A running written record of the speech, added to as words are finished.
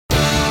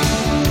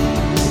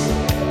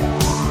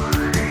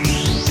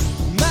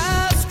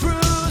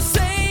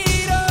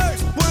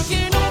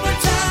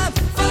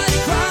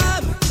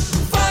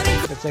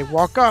As they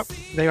walk up,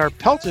 they are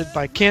pelted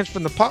by cans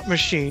from the pop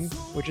machine,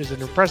 which is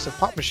an impressive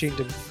pop machine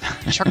to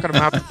chuck them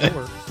out the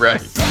door.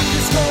 Right.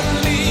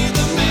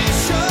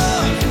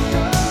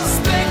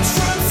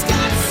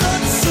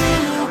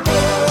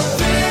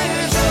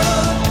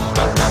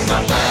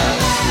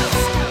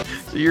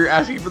 So you're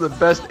asking for the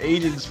best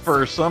agents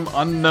for some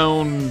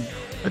unknown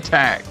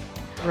attack.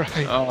 Right.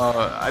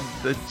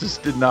 That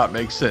just did not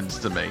make sense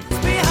to me.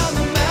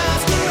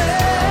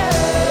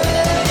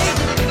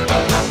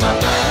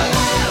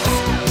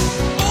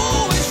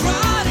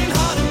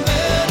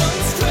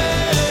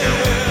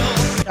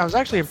 I was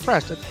actually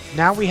impressed that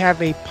now we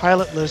have a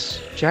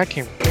pilotless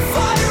jackhammer.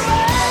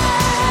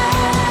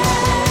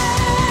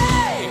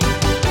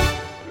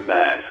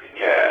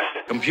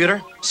 Maskcast.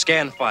 Computer,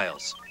 scan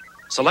files.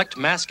 Select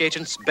mask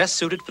agents best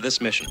suited for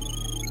this mission.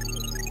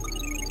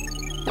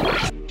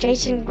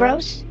 Jason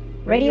Gross,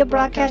 radio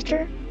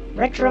broadcaster,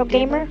 retro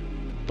gamer,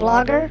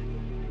 blogger,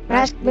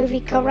 mask movie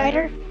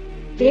co-writer,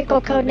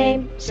 vehicle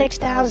codename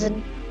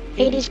 6000,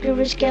 80s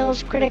guru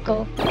skills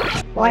critical,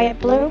 Wyatt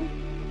Bloom,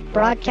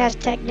 broadcast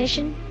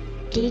technician,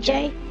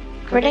 DJ,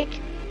 critic,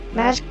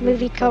 mask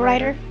movie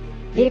co-writer,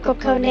 vehicle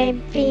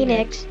codename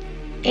Phoenix,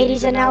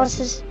 80s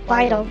analysis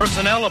vital.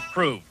 Personnel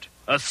approved.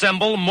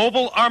 Assemble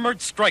Mobile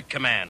Armored Strike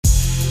Command.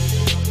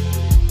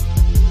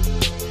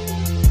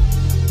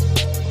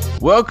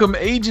 Welcome,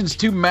 agents,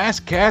 to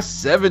Maskcast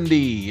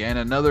 70 and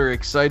another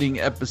exciting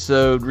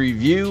episode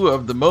review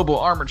of the Mobile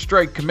Armored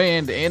Strike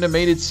Command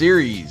animated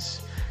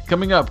series.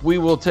 Coming up, we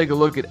will take a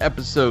look at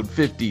episode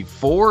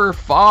 54,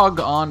 Fog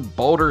on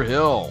Boulder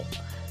Hill,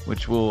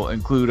 which will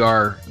include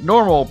our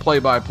normal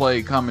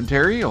play-by-play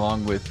commentary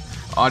along with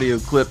audio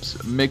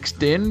clips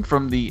mixed in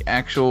from the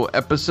actual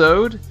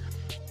episode.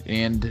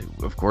 And,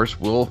 of course,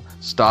 we'll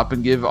stop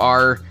and give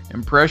our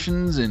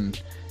impressions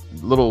and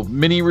little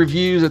mini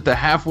reviews at the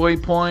halfway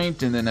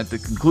point, and then at the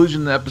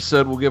conclusion of the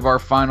episode we'll give our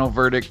final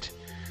verdict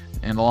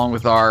and along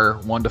with our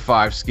 1 to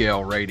 5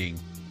 scale rating.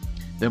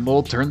 Then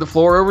we'll turn the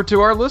floor over to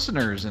our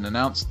listeners and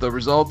announce the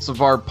results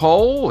of our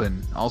poll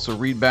and also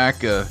read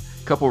back a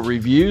couple of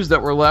reviews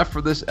that were left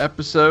for this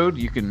episode.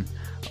 You can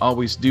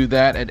always do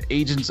that at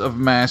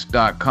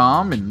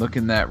agentsofmask.com and look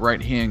in that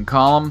right hand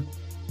column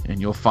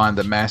and you'll find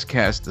the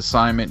Maskcast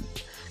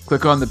assignment.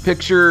 Click on the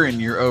picture and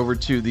you're over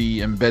to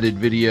the embedded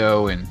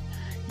video and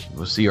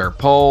we'll see our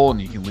poll,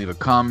 and you can leave a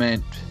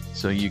comment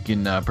so you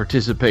can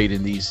participate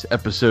in these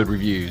episode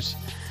reviews.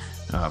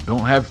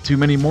 Don't have too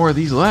many more of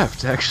these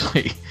left,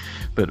 actually,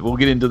 but we'll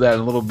get into that in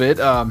a little bit.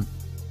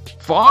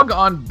 Fog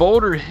on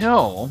Boulder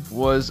Hill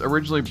was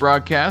originally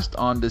broadcast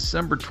on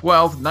December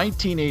 12th,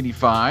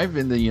 1985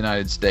 in the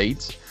United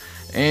States,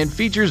 and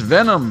features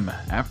Venom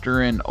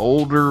after an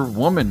older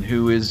woman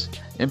who is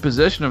in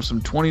possession of some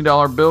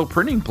 $20 bill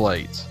printing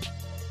plates.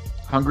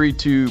 Hungry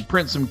to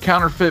print some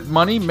counterfeit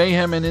money,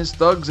 Mayhem and his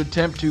thugs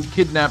attempt to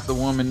kidnap the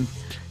woman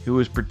who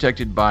is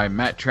protected by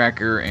Matt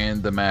Tracker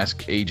and the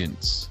Mask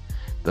agents.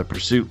 The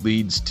pursuit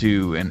leads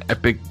to an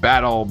epic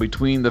battle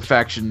between the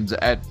factions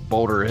at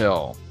Boulder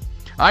Hill.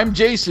 I'm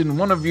Jason,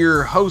 one of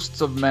your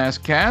hosts of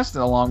Maskcast,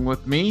 and along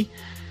with me,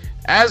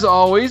 as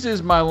always,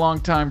 is my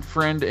longtime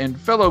friend and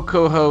fellow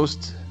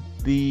co-host,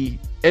 the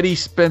Eddie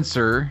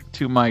Spencer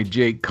to my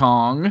Jake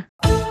Kong.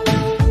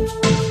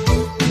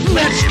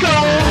 Let's go!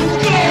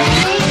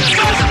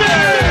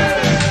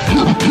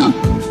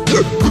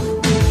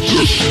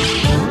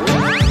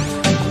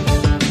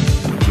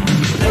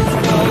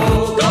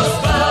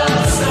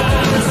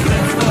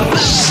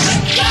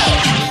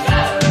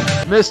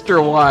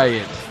 Mr.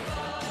 Wyatt,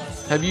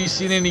 have you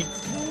seen any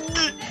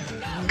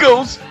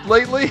ghosts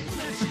lately?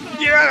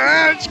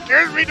 Yeah, it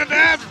scares me to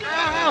death.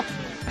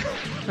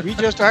 We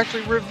just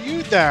actually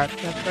reviewed that.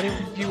 If any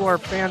of you are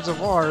fans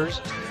of ours,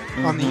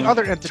 on the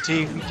other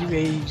entity, we do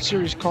a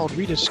series called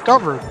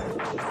Rediscovered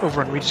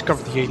over on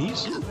Rediscover the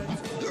 80s.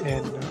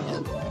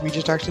 And we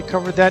just actually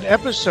covered that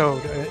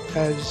episode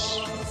as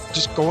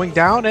just going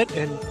down it,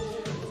 and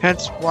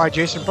hence why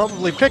Jason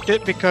probably picked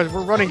it, because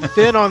we're running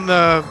thin on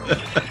the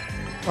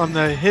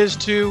his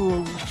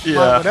two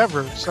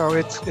whatever. So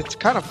it's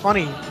kind of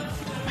funny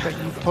that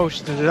you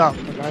posted it up.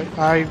 But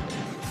I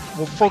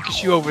will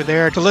focus you over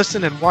there to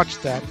listen and watch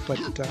that. But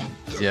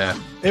yeah,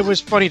 it was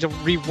funny to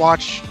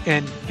rewatch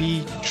and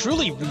be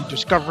truly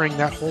rediscovering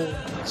that whole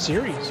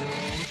series.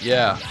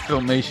 Yeah,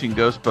 Filmation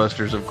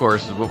Ghostbusters, of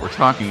course, is what we're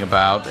talking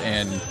about,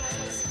 and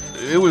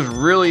it was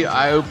really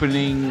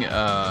eye-opening.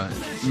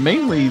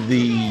 Mainly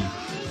the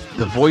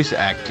voice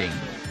acting.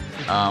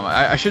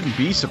 I shouldn't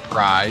be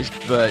surprised,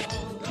 but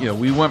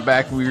we went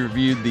back and we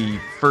reviewed the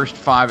first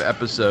 5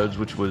 episodes,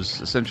 which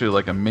was essentially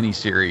like a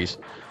mini-series,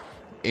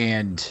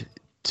 and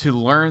to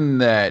learn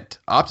that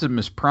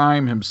Optimus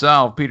Prime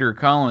himself, Peter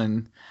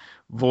Cullen,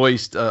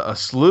 voiced a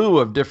slew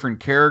of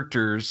different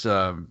characters,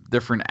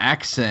 different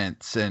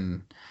accents,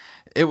 and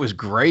it was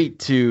great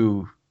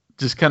to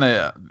just kind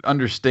of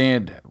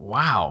understand,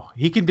 wow,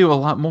 he can do a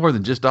lot more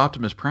than just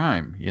Optimus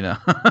Prime,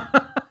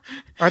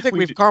 I think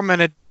we've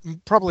commented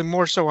probably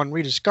more so on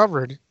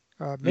Rediscovered,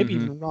 maybe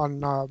even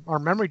on our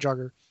Memory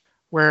Jogger,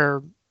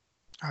 where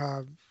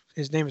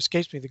his name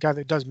escapes me. The guy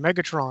that does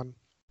Megatron.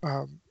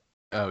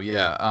 Oh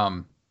yeah.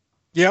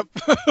 Yep.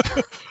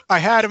 I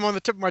had him on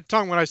the tip of my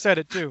tongue when I said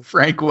it too.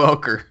 Frank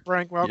Welker.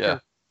 Frank Welker. Yeah.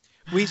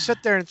 We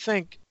sit there and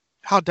think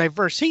how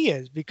diverse he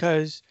is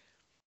because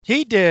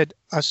he did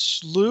a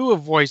slew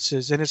of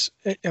voices,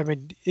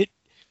 and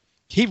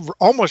he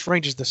almost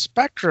ranges the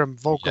spectrum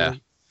vocally. Yeah.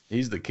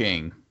 He's the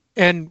king.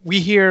 And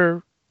we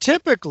hear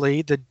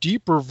typically the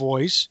deeper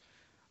voice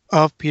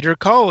of Peter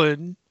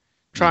Cullen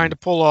trying to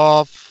pull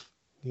off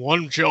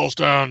one shall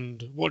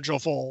stand, one shall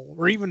fall,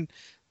 or even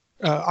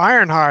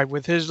Ironhide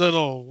with his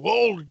little,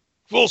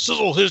 we'll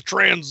sizzle his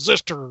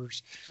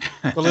transistors,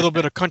 a little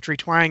bit of country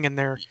twang in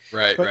there.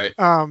 Right, but,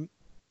 right.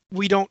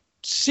 We don't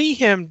see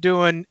him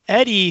doing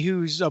Eddie,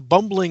 who's a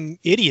bumbling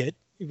idiot,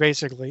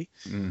 basically,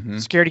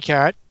 scaredy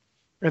cat.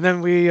 And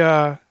then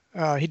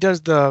he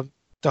does the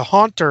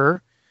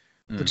Haunter,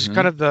 which is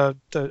kind of a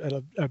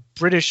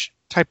British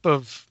type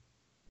of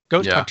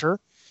ghost hunter,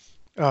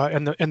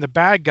 and the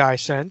bad guy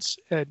sense.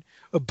 And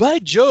by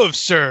Jove,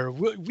 sir,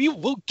 we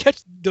will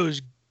catch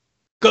those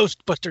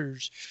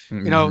Ghostbusters.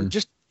 You know,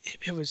 just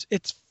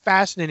it's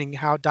fascinating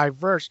how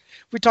diverse.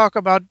 We talk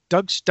about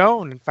Doug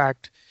Stone, in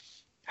fact,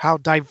 how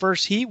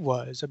diverse he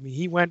was. I mean,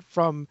 he went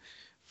from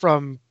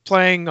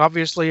playing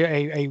obviously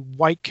a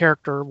white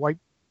character, white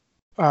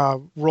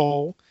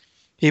role.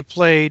 He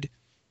played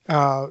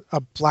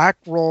a black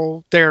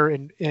role there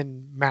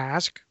in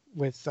Mask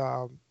with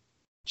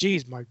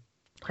my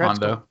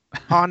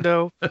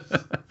Hondo.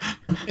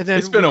 And then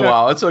it's been a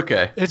while. It's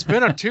okay. It's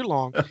been too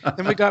long.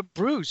 Then we got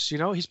Bruce. You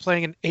know, he's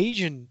playing an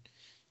Asian.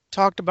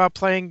 Talked about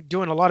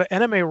doing a lot of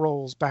anime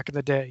roles back in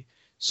the day.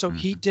 So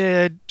he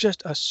did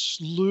just a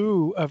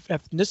slew of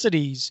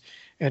ethnicities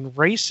and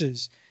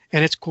races,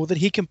 and it's cool that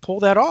he can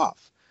pull that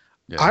off.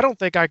 Yeah. I don't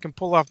think I can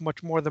pull off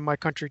much more than my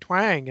country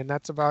twang, and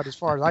that's about as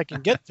far as I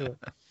can get to it.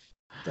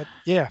 But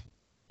yeah.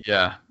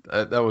 Yeah,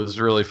 that was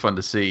really fun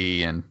to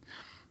see. And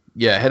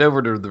yeah, head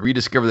over to the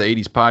Rediscover the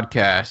 80s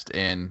podcast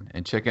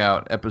and check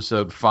out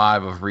episode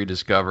 5 of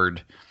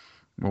Rediscovered,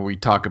 where we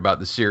talk about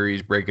the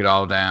series, break it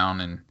all down.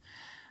 And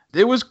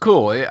it was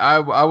cool. I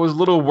was a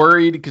little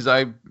worried because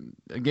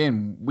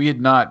we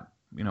had not,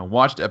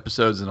 watched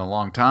episodes in a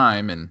long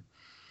time. And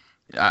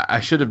I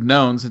should have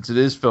known, since it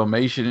is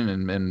Filmation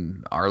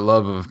and our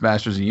love of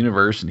Masters of the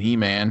Universe and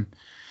He-Man,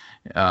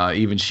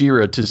 even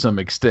She-Ra to some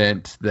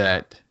extent,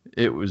 that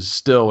it was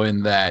still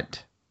in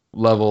that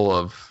level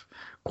of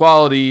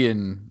quality.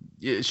 And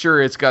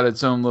sure, it's got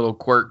its own little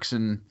quirks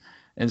and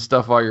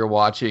stuff while you're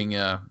watching.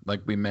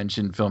 Like we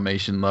mentioned,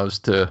 Filmation loves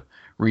to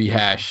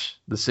rehash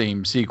the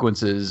same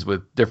sequences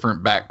with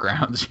different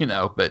backgrounds,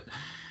 but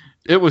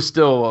it was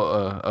still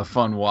a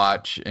fun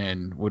watch,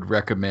 and would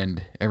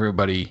recommend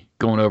everybody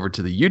going over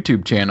to the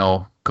YouTube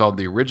channel called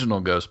The Original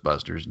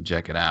Ghostbusters and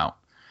check it out.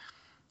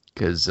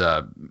 Because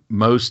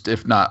most,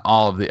 if not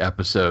all, of the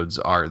episodes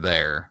are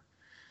there.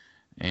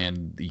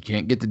 And you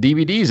can't get the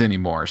DVDs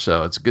anymore,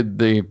 so it's good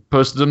they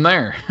posted them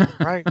there.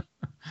 Right.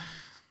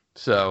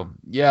 So,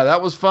 yeah,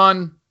 that was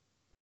fun.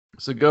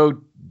 So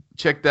go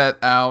check that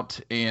out,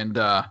 and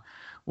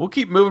we'll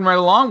keep moving right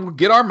along. We'll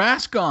get our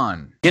mask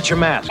on. Get your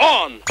mask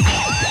on!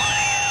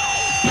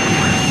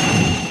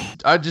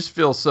 I just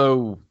feel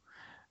so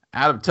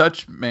out of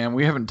touch, man.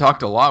 We haven't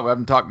talked a lot. We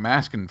haven't talked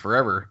Mask in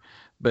forever.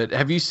 But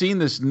have you seen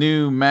this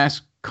new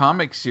Mask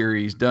comic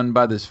series done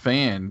by this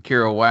fan,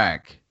 Kira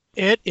Wack?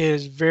 It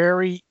is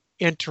very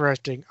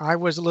interesting. I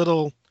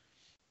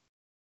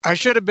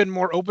should have been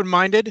more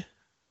open-minded,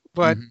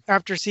 but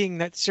after seeing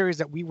that series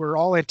that we were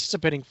all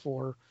anticipating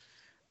for,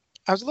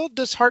 I was a little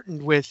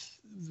disheartened with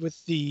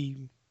the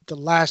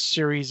last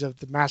series of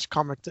the Mask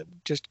comic that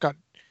just got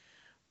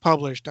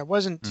published. I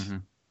wasn't.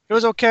 It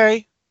was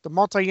okay. The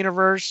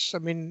multi-universe. I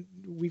mean,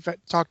 we've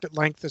talked at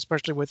length,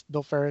 especially with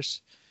Bill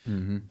Ferris,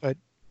 but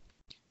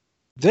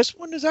this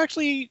one is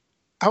actually,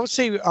 I would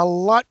say, a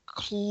lot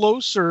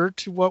closer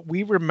to what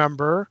we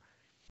remember.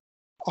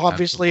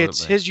 Obviously,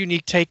 It's his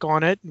unique take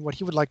on it and what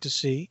he would like to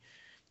see.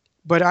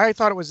 But I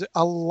thought it was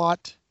a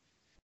lot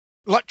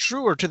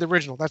truer to the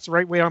original. That's the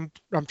right way I'm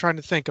trying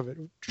to think of it.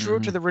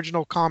 Truer to the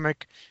original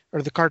comic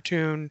or the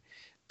cartoon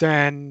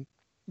than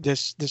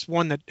this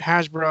one that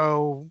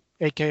Hasbro,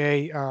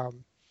 aka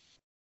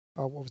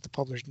what was the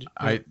published?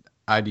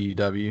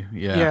 IDW.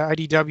 Yeah,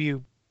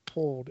 IDW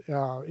pulled.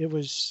 It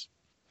was.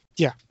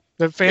 Yeah,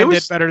 the fan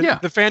did better. Yeah.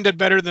 The fan did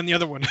better than the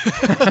other one.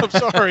 I'm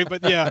sorry,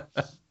 but yeah.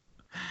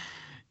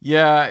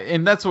 Yeah,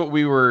 and that's what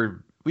we've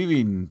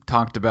even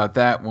talked about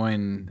that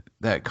when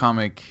that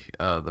comic,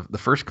 the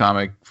first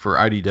comic for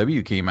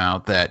IDW came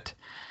out, that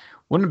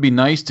wouldn't it be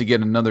nice to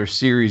get another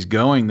series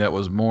going that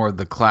was more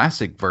the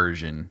classic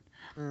version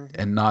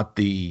and not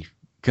the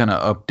kind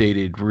of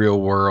updated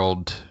real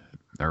world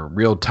or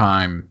real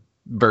time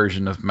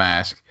version of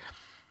Mask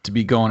to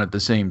be going at the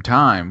same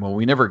time. Well,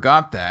 we never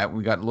got that.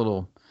 We got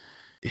little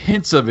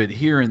hints of it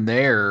here and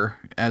there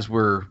as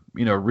we're,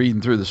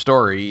 reading through the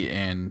story,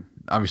 and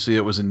obviously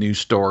it was a new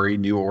story,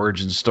 new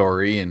origin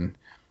story, and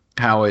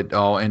how it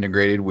all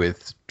integrated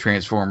with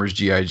Transformers,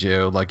 G.I.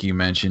 Joe, like you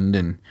mentioned,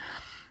 and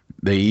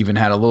they even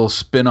had a little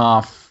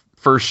spin-off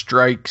First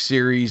Strike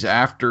series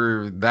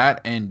after that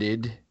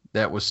ended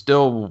that was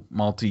still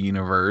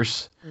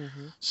multi-universe.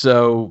 Mm-hmm.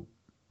 So,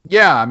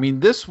 yeah, I mean,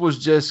 this was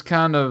just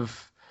kind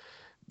of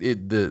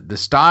the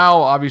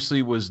style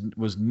obviously was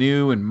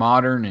new and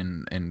modern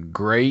and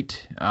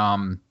great.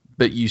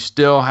 But you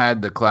still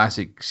had the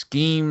classic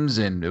schemes,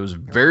 and it was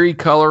very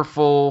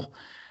colorful,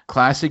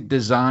 classic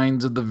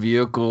designs of the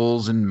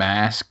vehicles and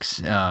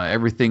masks,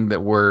 everything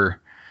that we're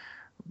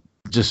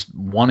just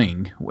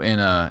wanting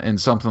in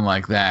something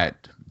like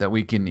that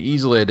we can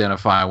easily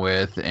identify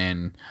with,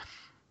 and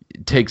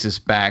it takes us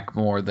back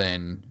more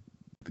than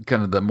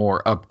kind of the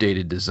more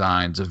updated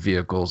designs of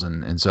vehicles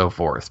and so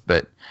forth.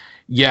 But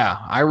yeah,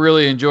 I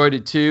really enjoyed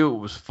it too. It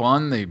was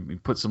fun. They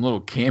put some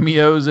little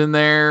cameos in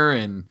there,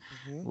 and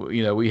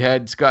we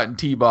had Scott and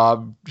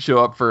T-Bob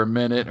show up for a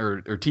minute,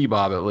 or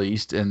T-Bob at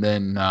least, and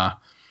then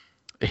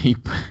he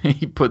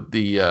put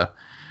the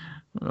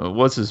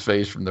what's his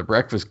face from the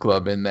Breakfast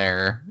Club in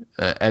there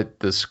at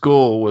the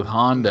school with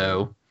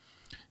Hondo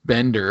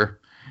Bender.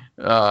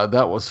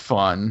 That was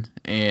fun,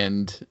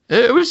 and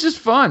it was just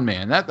fun,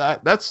 man.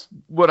 That's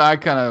what I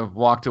kind of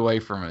walked away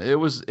from it. It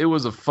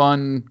was a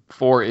fun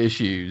 4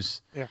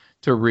 issues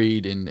to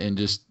read and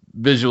just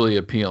visually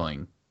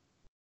appealing.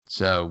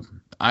 So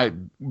I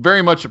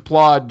very much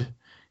applaud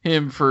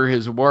him for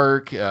his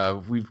work.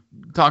 We've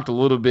talked a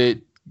little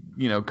bit,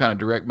 kind of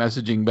direct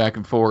messaging back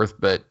and forth,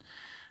 but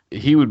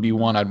he would be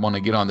one I'd want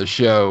to get on the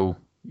show,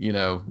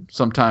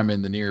 sometime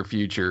in the near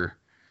future,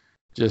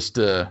 just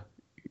to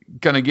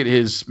kind of get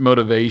his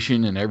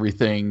motivation and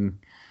everything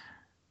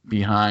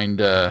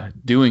behind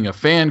doing a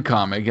fan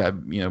comic,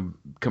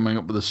 coming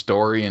up with a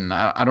story. And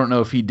I don't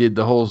know if he did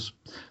the whole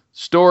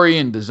story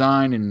and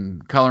design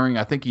and coloring.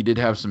 I think he did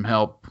have some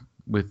help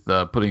with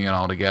putting it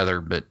all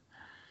together, but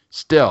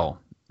still,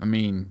 I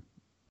mean,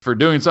 for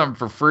doing something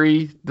for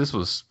free, this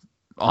was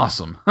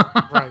awesome.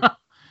 Right.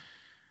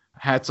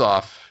 Hats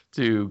off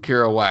to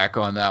Kerouac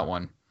on that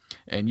one.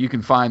 And you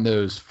can find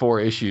those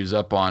 4 issues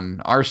up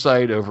on our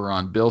site, over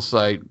on Bill's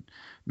site,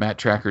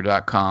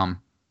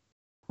 matttracker.com.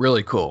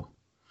 Really cool.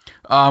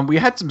 We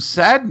had some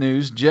sad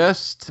news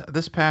just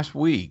this past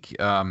week.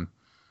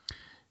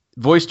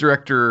 Voice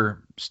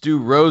director Stu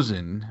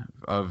Rosen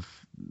of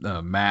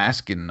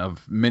Mask and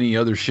of many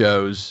other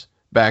shows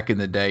back in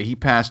the day, he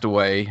passed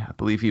away. I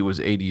believe he was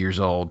 80 years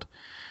old.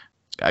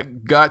 I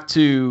got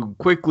to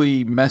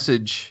quickly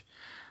message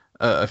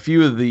a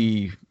few of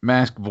the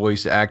Mask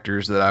voice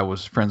actors that I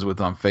was friends with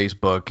on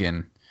Facebook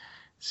and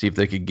see if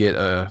they could get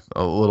a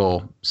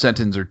little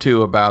sentence or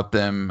two about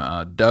them.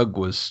 Doug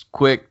was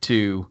quick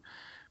to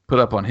put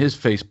up on his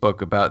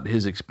Facebook about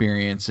his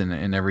experience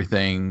and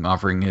everything,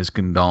 offering his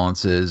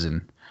condolences,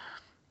 and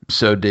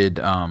so did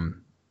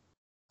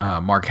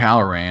Mark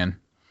Halloran.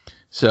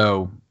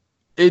 So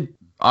it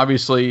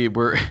obviously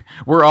we're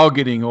all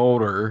getting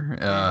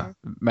older.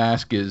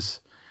 Mask is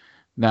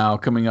now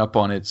coming up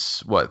on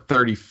its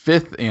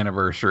 35th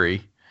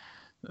anniversary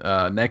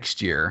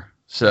next year,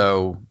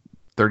 so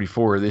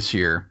 34 this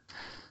year.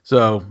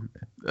 So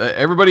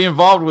everybody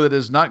involved with it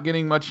is not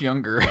getting much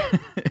younger.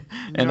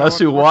 And us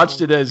who watched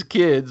it as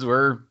kids,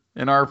 we're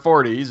in our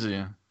 40s.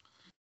 Yeah.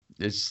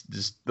 It's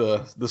just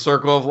the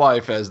circle of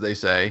life, as they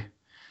say.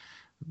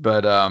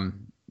 But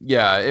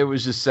yeah, it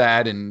was just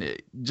sad,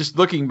 and just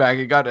looking back,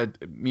 it got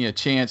me a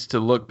chance to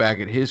look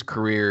back at his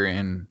career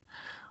and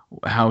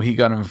how he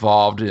got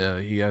involved.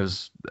 He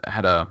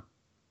had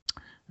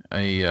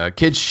a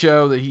kids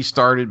show that he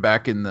started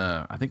back in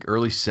the, I think,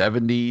 early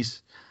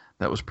 70s.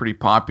 That was pretty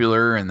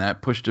popular, and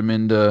that pushed him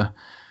into a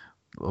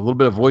little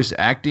bit of voice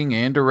acting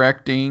and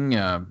directing.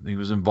 He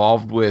was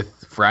involved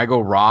with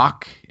Fraggle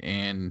Rock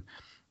and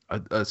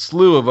a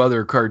slew of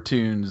other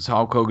cartoons,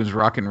 Hulk Hogan's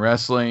Rockin'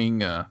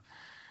 Wrestling. I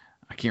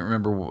can't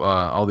remember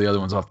all the other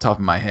ones off the top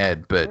of my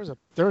head, but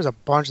there was a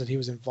bunch that he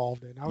was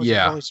involved in. I was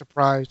really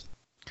surprised.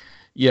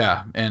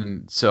 Yeah,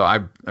 and so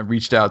I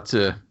reached out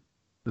to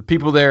the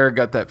people there,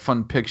 got that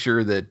fun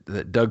picture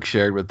that Doug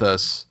shared with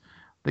us.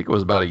 I think it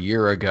was about a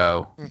year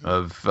ago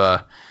of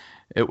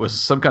it was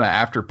some kind of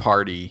after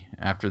party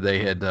after they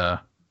had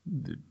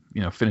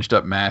finished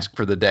up Mask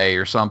for the day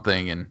or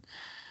something, and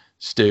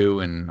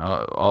Stu and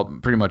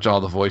pretty much all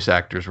the voice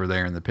actors were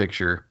there in the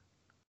picture,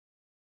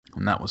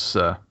 and that was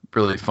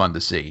really fun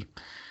to see.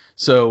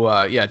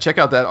 So yeah, check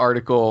out that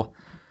article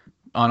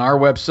on our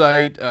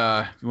website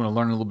if you want to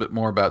learn a little bit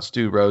more about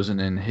Stu Rosen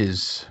and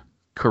his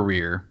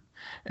career.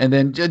 And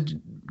then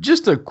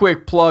just a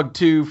quick plug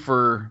too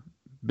for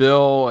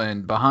Bill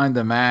and Behind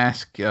the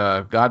Mask.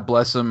 God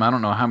bless him. I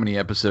don't know how many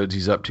episodes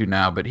he's up to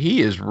now, but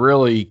he is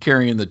really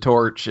carrying the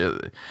torch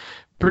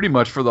pretty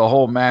much for the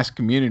whole Mask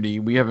community.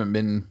 We haven't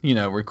been,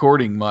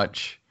 recording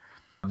much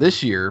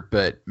this year,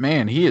 but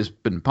man, he has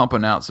been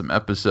pumping out some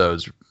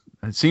episodes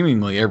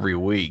seemingly every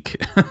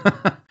week.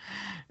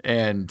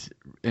 and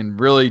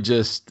really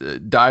just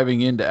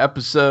diving into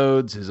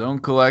episodes, his own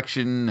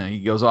collection. He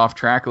goes off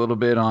track a little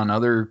bit on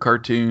other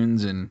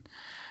cartoons and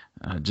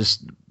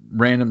just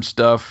random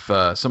stuff,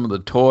 some of the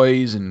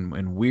toys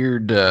and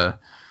weird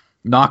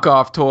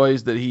knockoff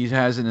toys that he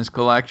has in his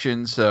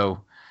collection.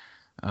 So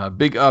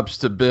Big ups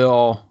to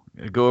Bill.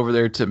 Go over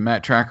there to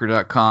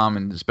matttracker.com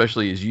and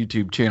especially his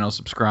YouTube channel.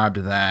 Subscribe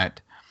to that.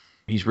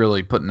 He's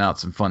really putting out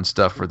some fun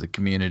stuff for the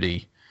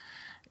community.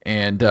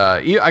 And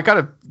I got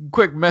a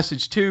quick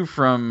message, too,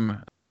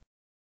 from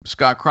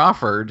Scott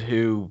Crawford,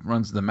 who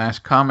runs the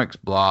Mask Comics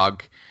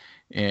blog.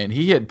 And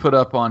he had put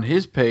up on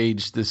his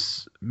page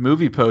this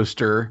movie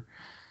poster.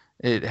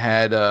 It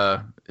had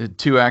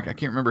two I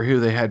can't remember who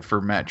they had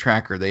for Matt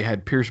Tracker. They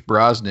had Pierce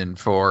Brosnan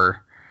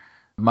for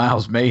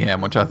Miles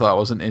Mayhem, which I thought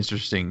was an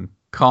interesting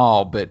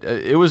call. But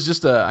it was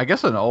just, I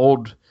guess, an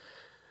old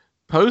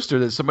poster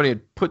that somebody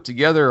had put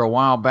together a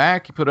while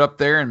back. He put it up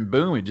there, and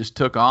boom, it just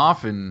took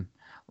off, and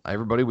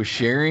everybody was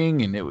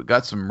sharing, and it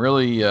got some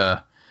really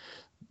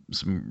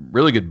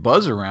good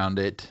buzz around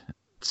it.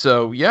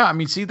 So yeah, I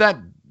mean, see that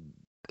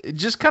it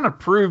just kind of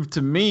proved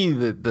to me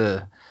that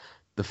the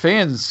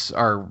fans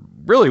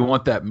really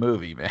want that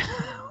movie, man.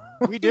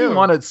 We do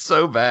want it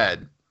so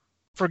bad.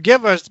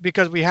 Forgive us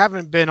because we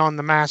haven't been on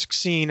the Mask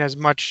scene as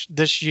much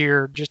this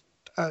year. Just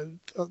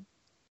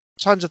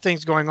tons of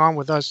things going on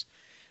with us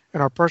in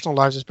our personal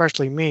lives,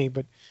 especially me.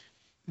 But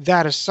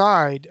that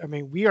aside, I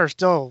mean, we are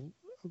still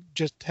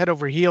just head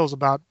over heels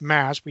about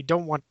Mask. We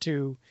don't want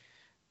to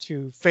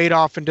fade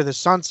off into the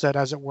sunset,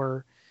 as it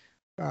were.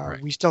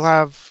 Right. We still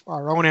have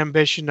our own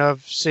ambition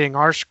of seeing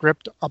our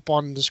script up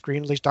on the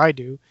screen. At least I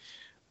do.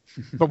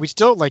 But we'd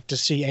still like to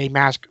see a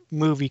Mask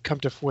movie come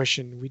to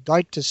fruition. We'd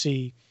like to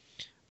see,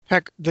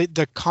 heck,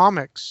 the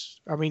comics.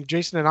 I mean,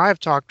 Jason and I have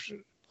talked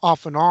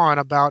off and on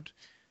about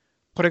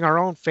putting our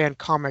own fan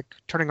comic,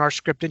 turning our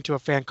script into a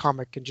fan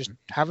comic, and just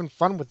having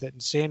fun with it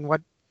and seeing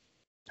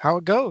how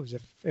it goes.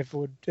 If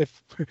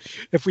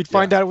we'd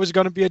find out it was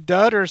going to be a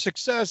dud or a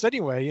success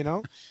anyway, you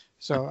know.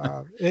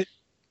 So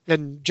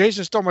and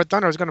Jason stole my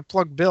thunder. I was going to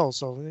plug Bill,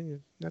 so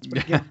that's what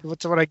I get.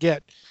 That's what I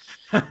get.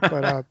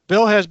 But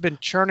Bill has been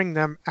churning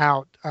them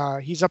out.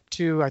 He's up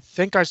to, I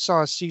think I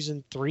saw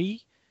season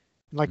 3,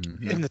 like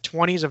in the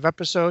 20s of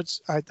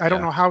episodes. I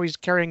don't know how he's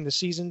carrying the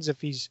seasons,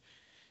 if he's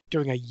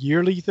doing a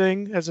yearly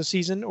thing as a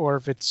season or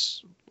if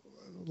it's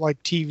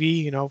like TV,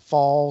 you know,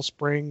 fall,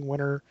 spring,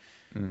 winter.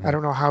 I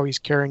don't know how he's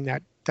carrying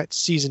that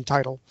season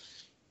title.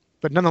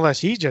 But nonetheless,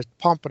 he's just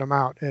pumping them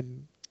out,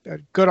 and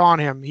good on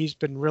him. He's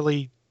been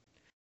really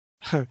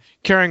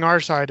carrying our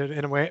side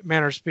in a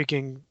manner of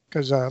speaking,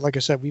 because like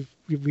I said,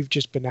 we've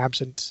just been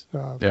absent.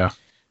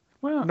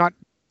 Well, not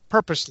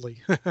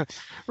purposely.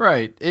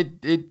 Right.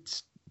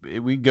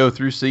 We go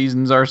through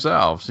seasons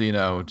ourselves, you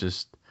know,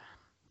 just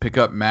pick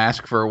up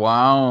Mask for a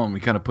while and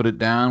we kind of put it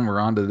down. We're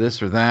on to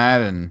this or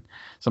that, and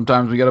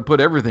sometimes we got to put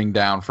everything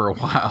down for a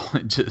while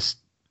and just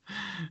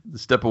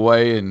step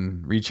away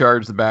and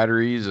recharge the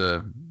batteries,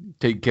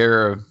 take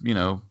care of, you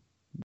know,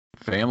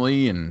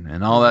 family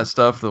and all that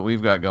stuff that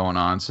we've got going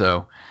on.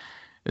 So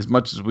as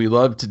much as we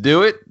love to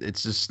do it,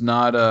 it's just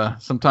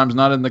not sometimes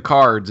not in the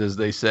cards, as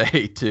they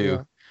say,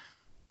 to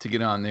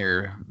get on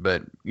there.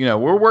 But you know,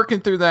 we're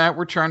working through that.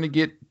 We're trying to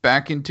get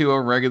back into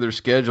a regular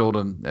schedule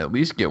to at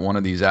least get one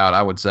of these out,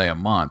 I would say a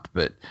month.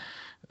 But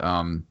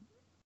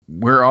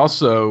we're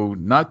also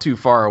not too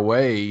far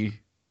away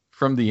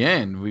from the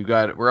end.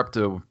 We're up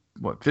to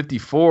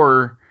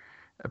 54,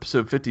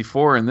 episode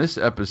 54 in this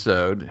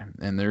episode,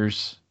 and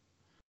there's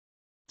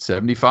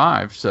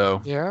 75,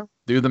 so yeah,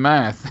 do the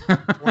math.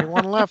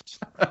 21 left.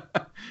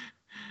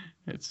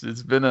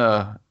 It's been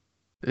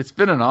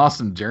an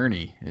awesome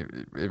journey.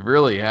 It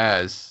really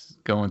has,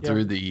 going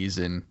through these.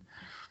 And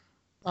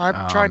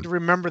I'm trying to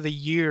remember the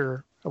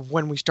year of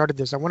when we started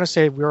this. I want to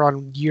say we were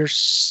on year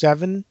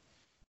 7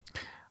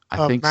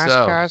 I think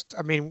Maskcast. so.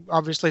 I mean,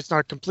 obviously it's not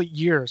a complete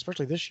year,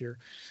 especially this year,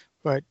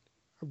 but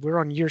we're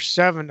on year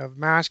 7 of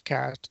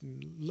Maskcast,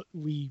 and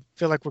we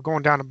feel like we're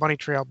going down a bunny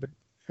trail, but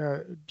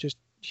just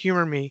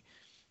humor me.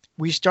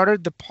 We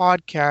started the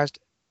podcast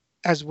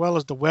as well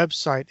as the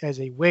website as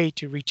a way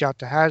to reach out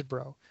to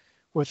Hasbro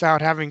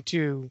without having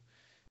to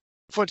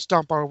foot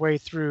stomp our way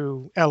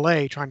through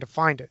LA trying to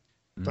find it.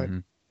 But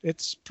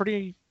it's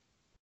been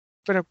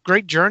a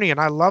great journey, and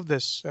I love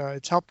this.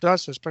 It's helped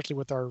us, especially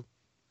with our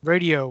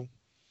radio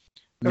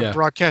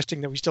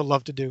broadcasting that we still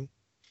love to do.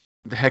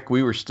 Heck,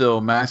 we were still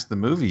Mask the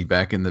Movie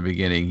back in the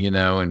beginning, you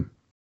know, and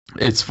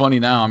it's funny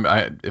now.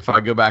 If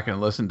I go back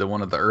and listen to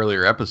one of the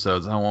earlier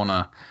episodes, I want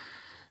to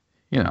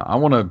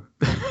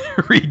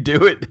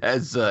redo it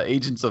as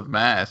Agents of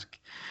Mask.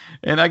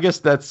 And I guess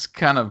that's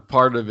kind of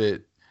part of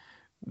it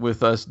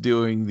with us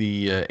doing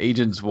the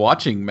Agents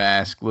Watching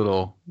Mask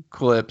little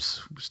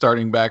clips,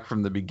 starting back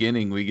from the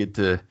beginning. We get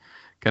to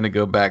kind of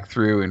go back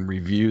through and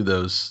review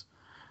those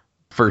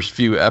first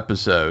few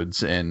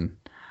episodes. And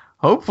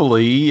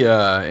hopefully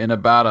in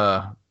about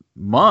a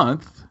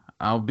month,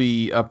 I'll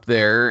be up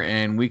there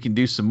and we can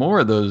do some more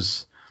of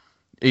those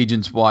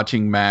Agents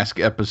Watching Mask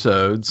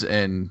episodes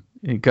and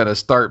kind of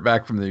start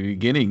back from the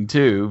beginning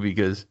too,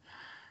 because,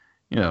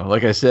 you know,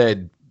 like I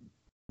said,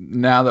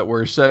 now that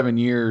we're 7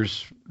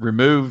 years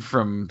removed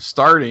from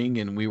starting,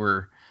 and we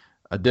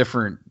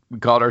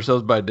called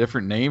ourselves by a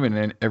different name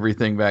and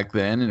everything back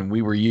then, and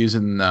we were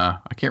using, I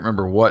can't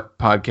remember what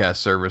podcast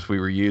service we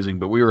were using,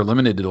 but we were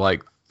limited to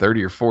like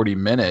 30 or 40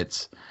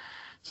 minutes.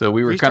 So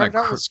we were kind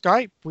of with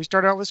Skype. We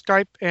started out with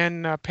Skype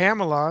and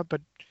Pamela, but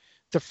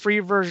the free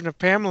version of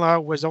Pamela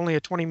was only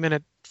a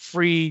 20-minute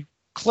free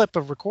clip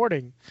of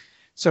recording.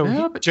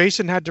 So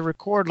Jason had to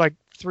record like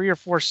 3 or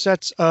 4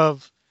 sets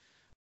of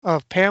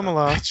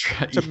Pamela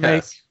to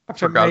make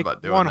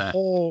one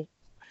whole.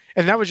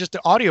 And that was just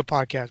the audio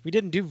podcast. We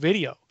didn't do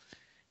video.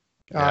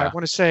 I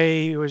want to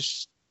say it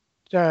was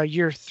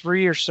year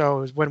 3 or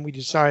so is when we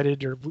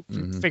decided or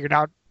figured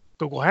out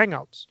Google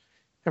Hangouts,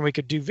 and we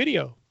could do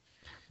video.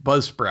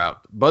 Buzzsprout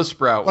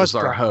was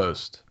our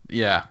host.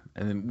 Yeah,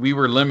 and then we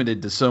were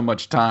limited to so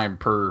much time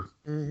per.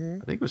 I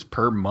think it was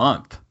per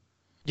month.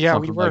 Yeah,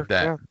 something like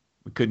that. Yeah.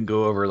 We couldn't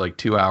go over like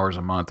 2 hours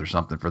a month or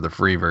something for the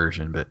free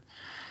version. But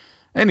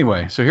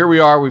anyway, so here we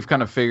are. We've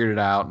kind of figured it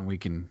out, and we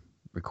can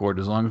record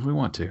as long as we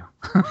want to.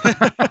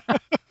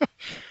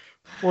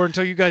 Or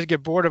until you guys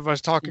get bored of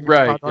us talking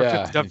about our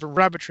 50 stuff for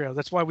Rabbit Trail.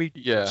 That's why we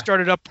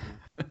started up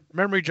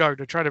Memory Jog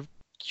to try to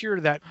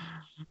cure that.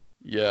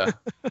 Yeah.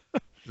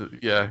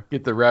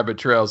 Get the rabbit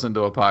trails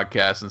into a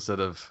podcast instead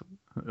of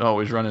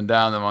always running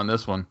down them on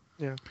this one.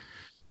 Yeah.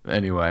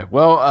 Anyway,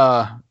 well,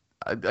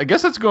 I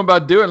guess that's going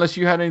about do it, unless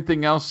you had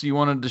anything else you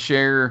wanted to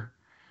share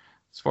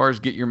as far as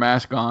get your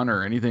mask on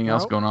or anything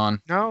else going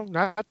on. No,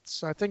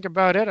 that's, I think,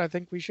 about it. I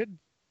think we should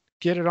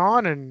get it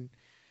on, and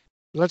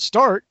let's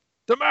start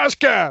the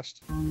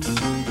Maskcast.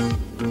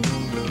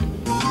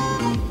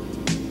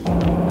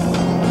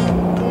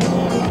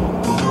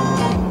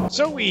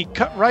 So we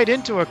cut right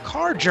into a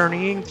car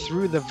journeying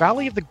through the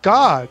Valley of the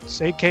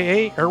Gods,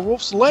 a.k.a.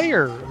 Airwolf's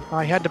Lair.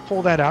 I had to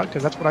pull that out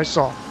because that's what I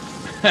saw.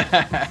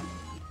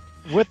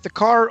 With the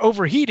car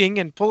overheating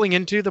and pulling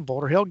into the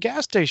Boulder Hill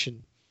gas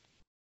station.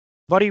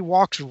 Buddy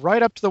walks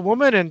right up to the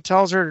woman and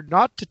tells her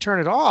not to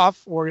turn it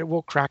off or it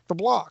will crack the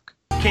block.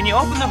 Can you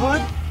open the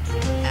hood?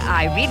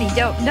 I really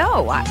don't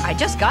know. I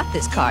just got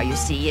this car, you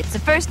see. It's the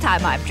first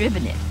time I've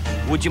driven it.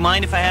 Would you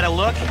mind if I had a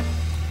look?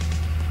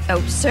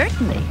 Oh,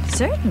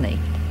 certainly.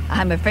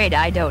 I'm afraid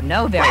I don't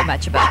know very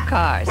much about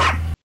cars.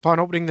 Upon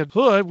opening the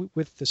hood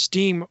with the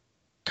steam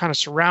kind of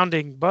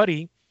surrounding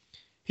Buddy,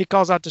 he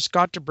calls out to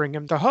Scott to bring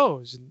him the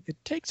hose. And it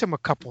takes him a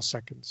couple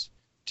seconds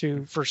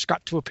for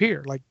Scott to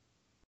appear. Like,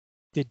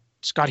 did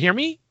Scott hear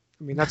me?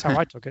 I mean, that's how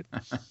I took it.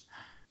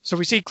 So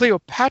we see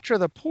Cleopatra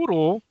the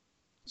poodle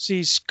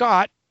sees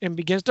Scott and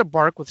begins to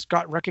bark, with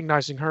Scott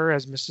recognizing her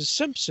as Mrs.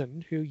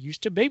 Simpson, who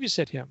used to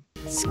babysit him.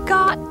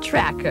 Scott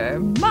Tracker,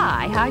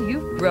 my, how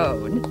you've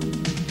grown.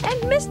 And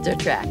Mr.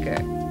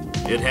 Tracker.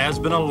 It has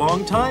been a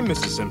long time,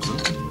 Mrs. Simpson.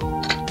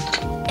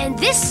 And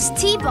this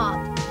is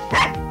T-Bob.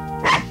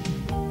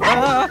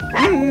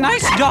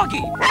 Nice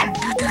doggy.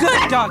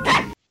 Good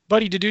doggy.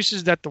 Buddy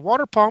deduces that the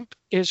water pump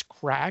is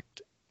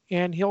cracked,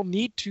 and he'll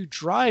need to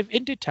drive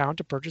into town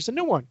to purchase a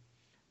new one.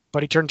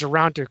 Buddy turns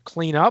around to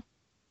clean up,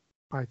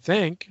 I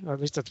think, or at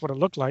least that's what it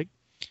looked like,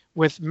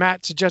 with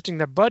Matt suggesting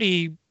that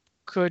Buddy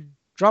could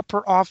drop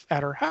her off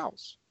at her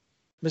house.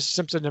 Mrs.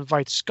 Simpson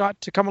invites Scott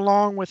to come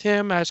along with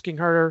him, asking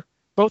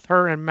both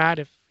her and Matt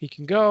if he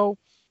can go.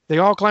 They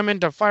all climb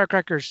into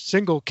Firecracker's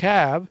single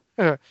cab,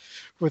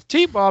 with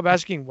T-Bob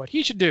asking what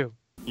he should do.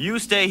 You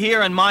stay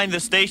here and mind the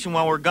station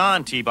while we're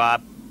gone,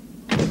 T-Bob.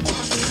 Mind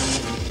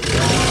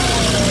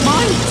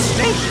the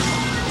station?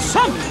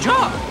 Some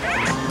job.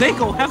 They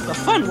go have the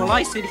fun while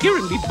I sit here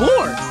and be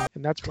bored.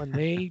 And that's when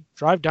they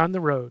drive down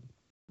the road.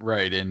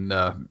 Right, and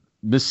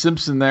Miss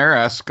Simpson there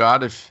asks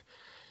Scott if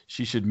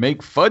she should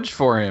make fudge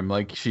for him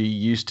like she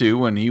used to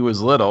when he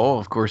was little.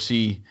 Of course,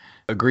 he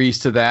agrees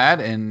to that,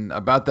 and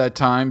about that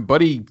time,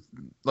 Buddy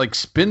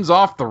spins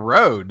off the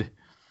road,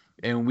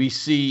 and we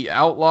see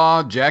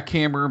Outlaw,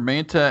 Jackhammer,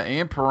 Manta,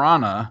 and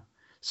Piranha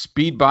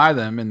speed by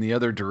them in the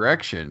other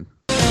direction.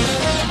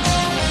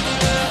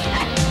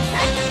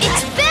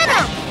 It's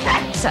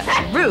Venom! Such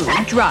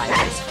rude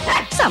drivers.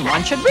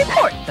 Someone should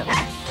report them.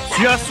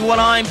 Just what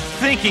I'm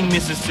thinking,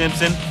 Mrs.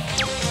 Simpson.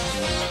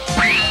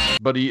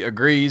 Buddy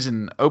agrees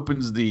and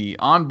opens the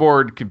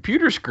onboard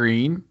computer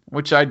screen,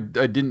 which I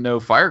didn't know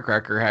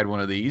Firecracker had one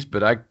of these,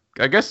 but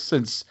I guess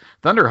since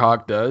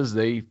Thunderhawk does,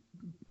 they,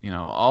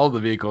 all the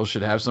vehicles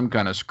should have some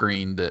kind of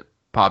screen that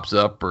pops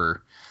up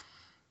or,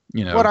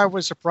 What I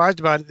was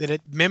surprised about is that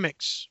it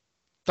mimics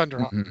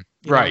Thunderhawk.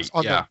 Mm-hmm. Right,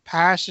 on the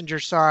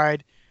passenger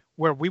side,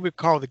 where we would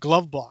call the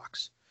glove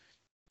box.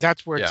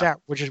 That's where it's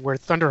at, which is where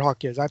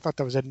Thunderhawk is. I thought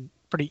that was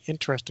pretty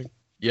interesting.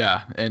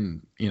 Yeah,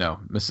 and,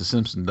 Mrs.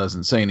 Simpson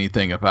doesn't say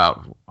anything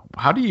about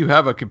how do you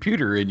have a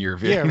computer in your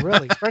vehicle? Yeah,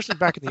 really, especially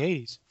back in the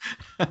 80s.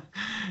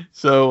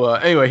 So,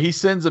 anyway, he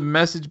sends a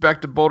message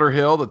back to Boulder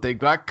Hill that they've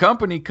got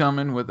company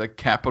coming with a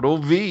capital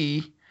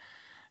V.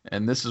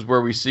 And this is where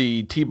we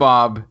see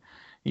T-Bob.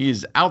 He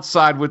is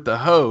outside with the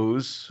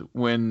hose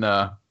when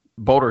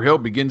Boulder Hill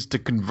begins to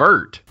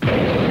convert.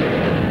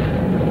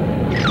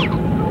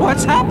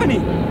 What's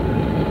happening?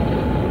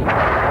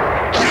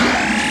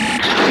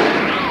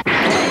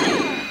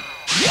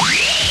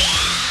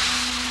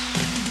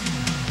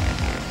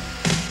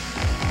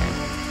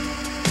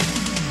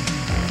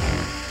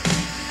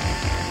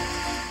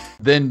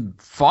 Then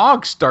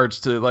fog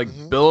starts to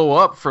billow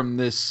up from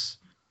this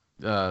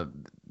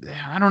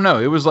I don't know.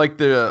 It was like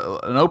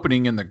an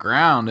opening in the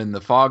ground, and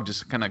the fog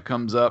just kind of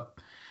comes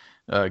up,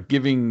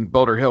 giving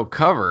Boulder Hill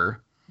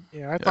cover.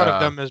 Yeah, I thought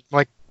of them as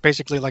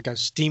basically like a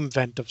steam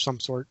vent of some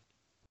sort.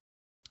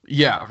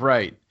 Yeah,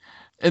 right.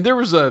 And there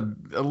was a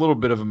little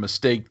bit of a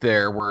mistake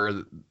there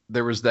where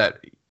there was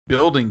that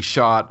building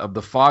shot of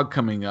the fog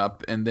coming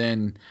up, and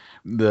then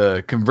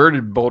the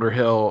converted Boulder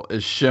Hill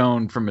is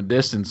shown from a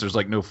distance. There's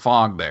like no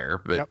fog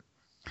there, but yep.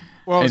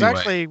 Well, it was anyway.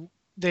 actually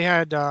they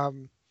had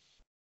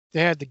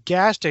the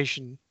gas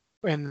station,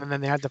 and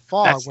then they had the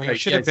fog. That's when right, it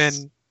should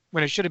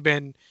have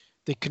been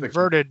the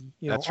converted,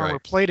 That's armor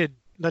right. plated.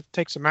 Let's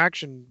take some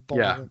action.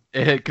 Boulder Yeah, Hill.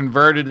 it had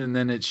converted, and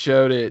then it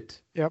showed it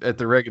Yep. at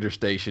the regular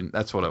station.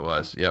 That's what it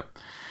was. Yep.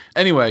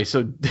 Anyway,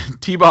 so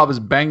T-Bob is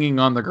banging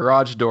on the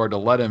garage door to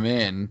let him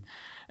in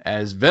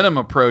as Venom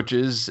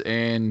approaches,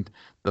 and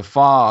the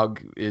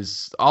fog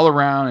is all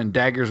around, and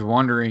Dagger's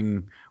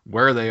wondering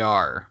where they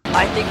are.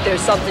 I think there's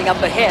something up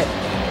ahead.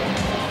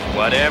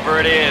 Whatever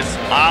it is,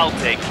 I'll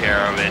take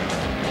care of it.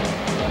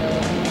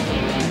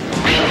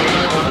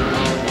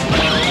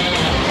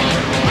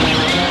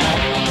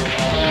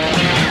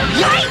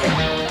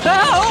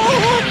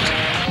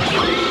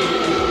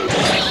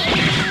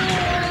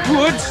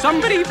 Would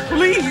somebody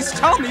please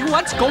tell me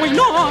what's going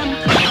on?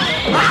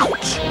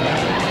 Ouch!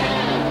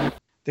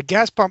 The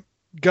gas pump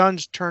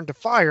guns turn to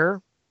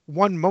fire.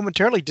 One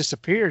momentarily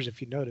disappears,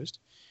 if you noticed,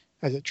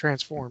 as it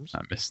transforms.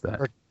 I missed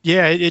that.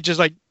 It just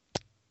like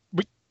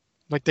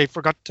they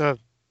forgot to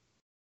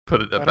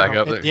Put it back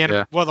up there.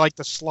 Yeah. Well, like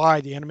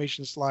the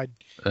animation slide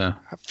Yeah.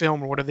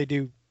 film, or what do they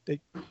do? They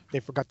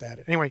forgot to add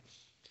it. Anyway,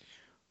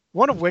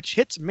 one of which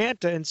hits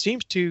Manta and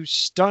seems to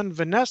stun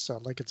Vanessa,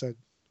 like it's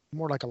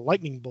more like a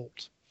lightning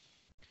bolt.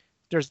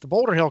 There's the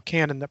Boulder Hill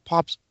cannon that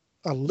pops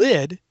a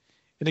lid,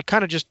 and it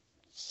kind of just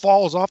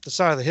falls off the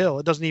side of the hill.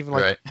 It doesn't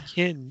even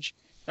hinge.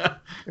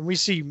 And we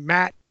see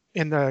Matt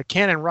in the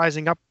cannon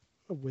rising up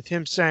with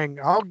him saying,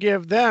 "I'll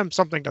give them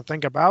something to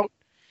think about."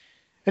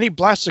 And he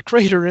blasts a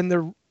crater in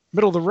the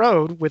middle of the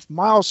road with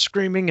Miles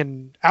screaming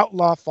and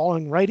Outlaw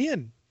falling right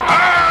in.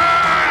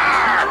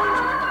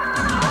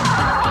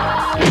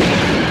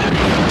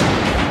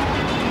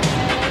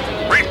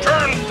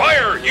 Return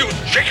fire, you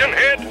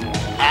chickenhead!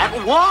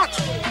 At what?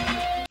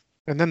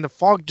 And then the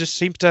fog just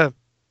seems to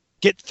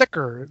get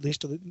thicker. At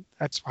least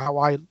that's how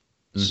I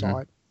saw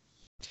it.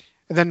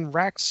 And then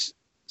Rax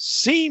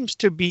seems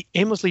to be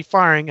aimlessly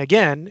firing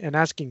again and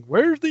asking,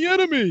 "Where's the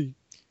enemy?"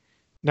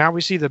 Now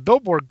we see the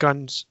billboard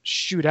guns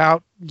shoot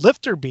out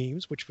lifter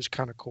beams, which was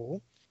kind of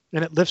cool.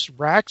 And it lifts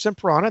Rax and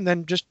Piranha and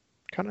then just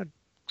kind of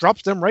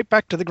drops them right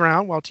back to the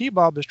ground while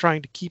T-Bob is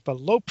trying to keep a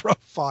low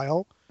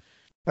profile.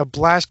 A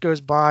blast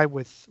goes by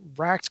with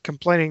Rax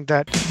complaining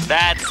that,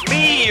 That's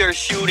me you're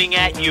shooting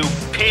at, you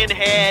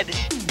pinhead.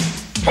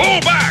 Pull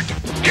back!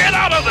 Get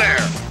out of there!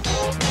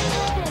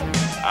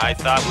 I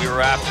thought we were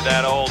after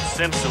that old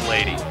Simpson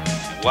lady.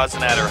 She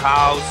wasn't at her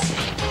house.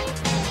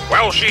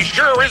 Well, she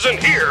sure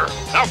isn't here.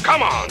 Now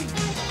come on.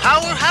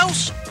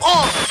 Powerhouse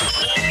on!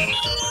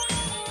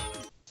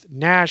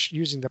 Nash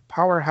using the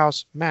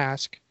powerhouse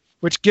mask,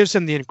 which gives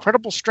him the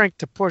incredible strength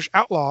to push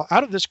Outlaw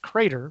out of this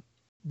crater.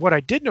 What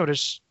I did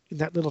notice in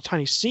that little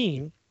tiny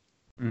scene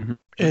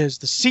is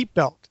the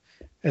seatbelt.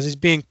 As he's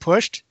being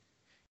pushed,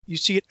 you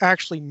see it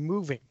actually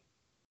moving.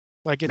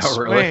 Like it's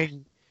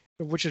swaying,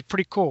 which is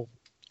pretty cool.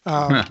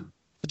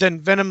 But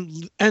then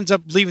Venom ends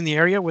up leaving the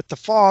area with the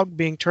fog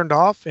being turned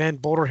off and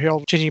Boulder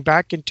Hill changing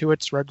back into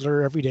its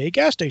regular everyday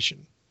gas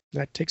station.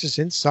 That takes us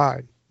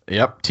inside.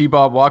 Yep.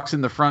 T-Bob walks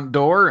in the front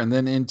door and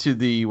then into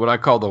the what I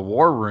call the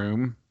war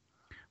room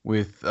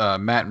with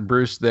Matt and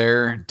Bruce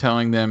there,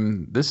 telling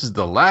them this is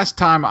the last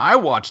time I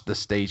watched the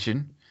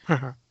station.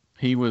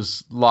 He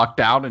was locked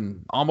out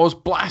and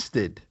almost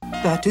blasted.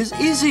 That is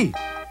easy.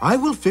 I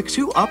will fix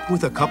you up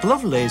with a couple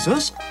of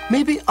lasers,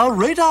 maybe a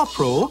radar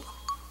probe.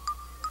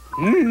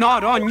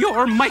 Not on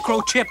your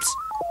microchips.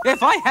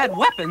 If I had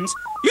weapons,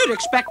 you'd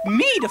expect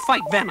me to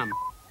fight Venom.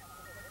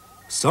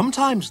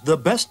 Sometimes the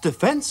best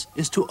defense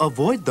is to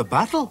avoid the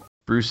battle.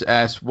 Bruce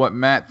asks what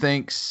Matt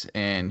thinks,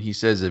 and he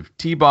says if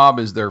T-Bob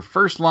is their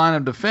first line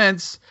of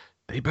defense,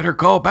 they better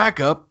call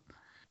backup.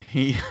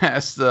 He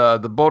asks the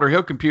Boulder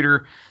Hill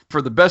computer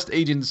for the best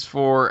agents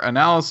for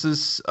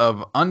analysis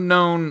of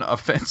unknown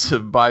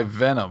offensive by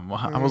Venom.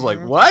 I was like,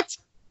 what?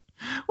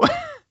 What?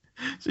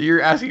 So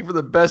you're asking for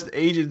the best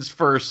agents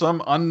for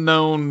some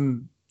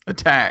unknown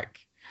attack.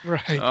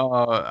 Right.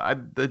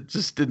 That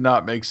just did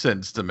not make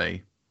sense to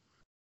me.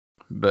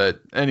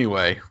 But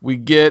anyway, we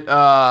get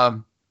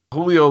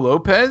Julio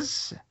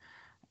Lopez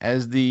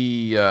as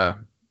the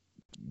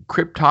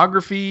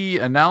cryptography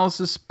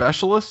analysis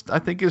specialist, I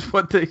think is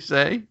what they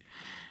say.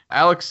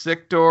 Alex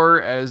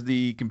Siktor as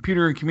the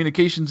computer and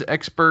communications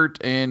expert,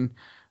 and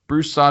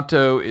Bruce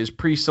Sato is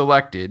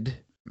pre-selected.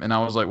 And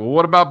I was like, well,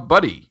 what about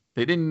Buddy?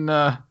 They didn't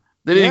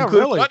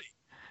include Buddy.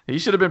 He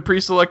should have been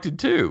pre-selected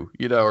too,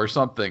 or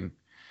something.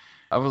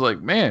 I was like,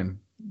 man,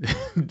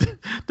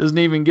 doesn't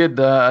even get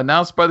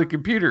announced by the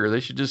computer. They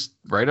should just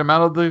write him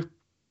out of the,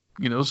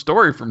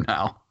 story from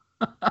now.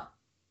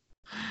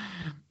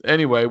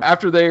 Anyway,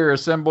 after they are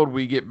assembled,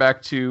 we get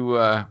back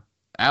to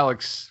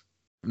Alex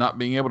not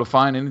being able to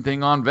find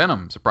anything on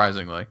Venom,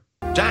 surprisingly.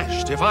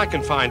 Dashed if I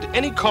can find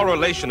any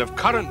correlation of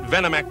current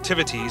Venom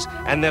activities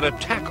and their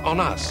attack on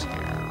us.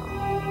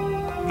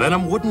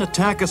 Venom wouldn't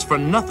attack us for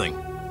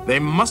nothing. They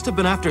must have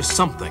been after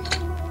something.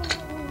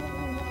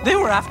 They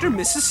were after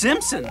Mrs.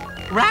 Simpson.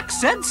 Rack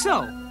said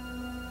so.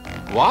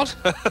 What?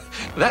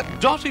 That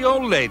dotty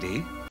old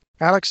lady?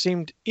 Alex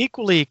seemed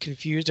equally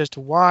confused as to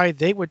why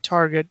they would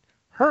target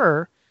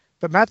her,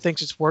 but Matt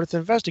thinks it's worth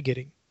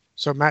investigating.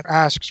 So Matt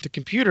asks the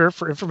computer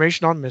for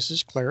information on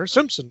Mrs. Clara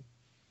Simpson.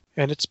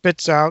 And it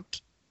spits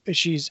out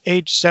she's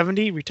age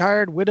 70,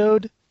 retired,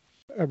 widowed,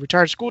 a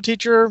retired school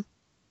teacher,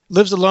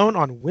 lives alone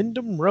on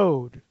Wyndham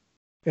Road.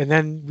 And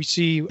then we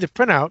see the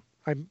printout.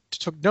 I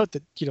took note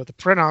that, the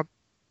printout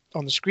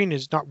on the screen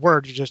is not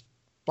words, it's just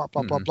blah,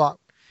 blah, blah, blah,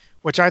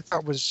 which I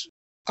thought was,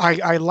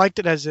 I liked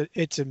it as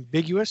it's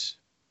ambiguous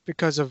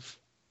because of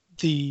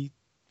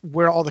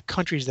where all the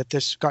countries that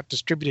this got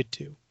distributed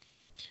to.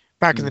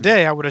 Back in the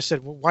day, I would have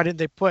said, well, why didn't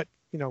they put,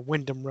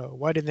 Wyndham Road?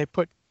 Why didn't they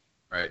put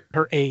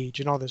her age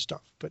and all this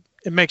stuff? But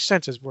it makes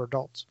sense as we're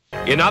adults.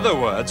 In other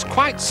words,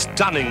 quite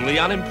stunningly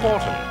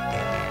unimportant.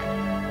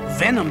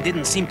 Venom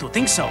didn't seem to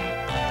think so.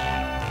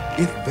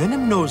 If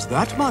Venom knows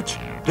that much,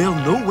 they'll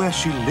know where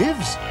she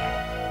lives.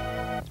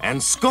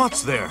 And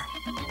Scott's there.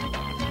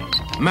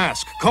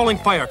 Mask, calling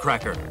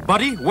Firecracker.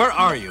 Buddy, where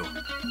are you?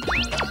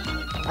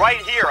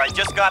 Right here, I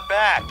just got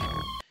back.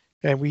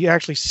 And we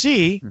actually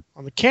see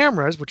on the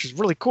cameras, which is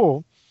really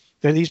cool,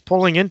 that he's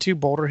pulling into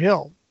Boulder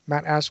Hill.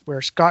 Matt asks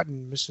where Scott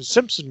and Mrs.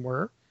 Simpson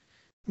were,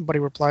 but he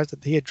replies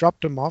that he had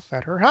dropped them off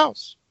at her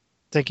house,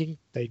 thinking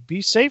they'd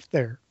be safe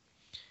there.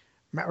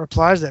 Matt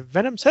replies that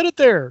Venom's headed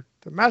there.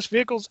 The masked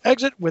vehicles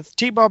exit with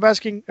T-Bob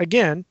asking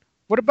again,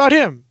 what about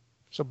him?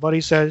 So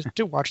Buddy says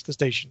to watch the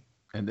station.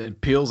 And then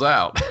peels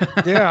out.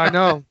 Yeah, I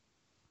know.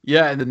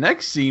 Yeah, and the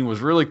next scene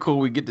was really cool.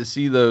 We get to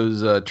see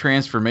those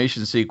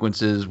transformation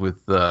sequences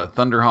with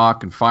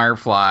Thunderhawk and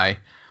Firefly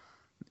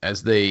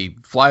as they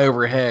fly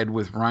overhead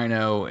with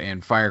Rhino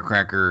and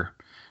Firecracker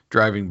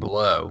driving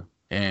below.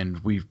 And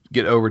we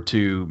get over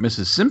to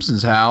Mrs.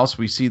 Simpson's house.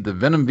 We see the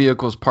Venom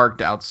vehicles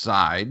parked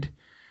outside.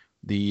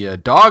 The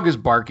dog is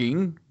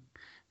barking.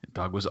 The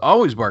dog was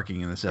always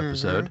barking in this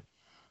episode.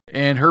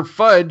 And her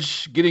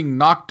fudge getting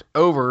knocked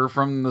over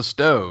from the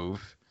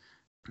stove.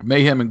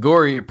 Mayhem and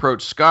Gory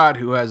approach Scott,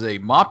 who has a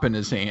mop in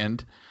his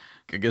hand,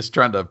 I guess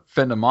trying to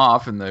fend him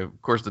off. And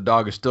of course, the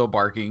dog is still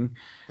barking.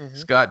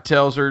 Scott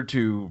tells her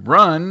to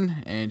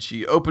run, and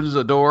she opens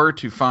the door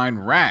to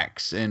find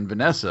Rax and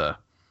Vanessa.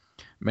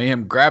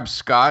 Mayhem grabs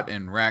Scott,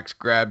 and Rax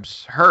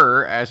grabs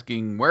her,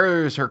 asking,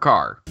 where is her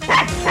car?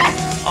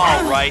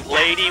 All right,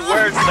 lady,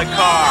 where's the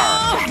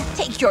car?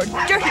 Take your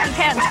dirty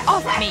hands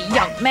off me,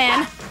 young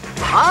man.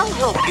 I'll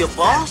help you,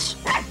 boss.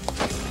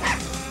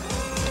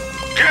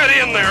 Get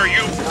in there,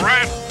 you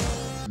brat!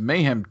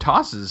 Mayhem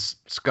tosses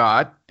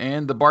Scott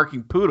and the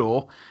barking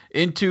poodle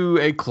into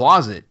a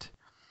closet.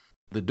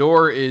 The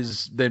door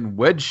is then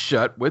wedged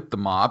shut with the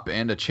mop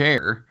and a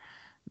chair.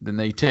 Then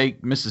they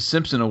take Mrs.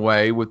 Simpson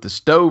away with the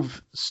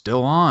stove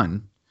still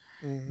on.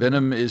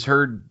 Venom is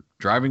heard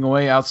driving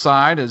away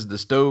outside as the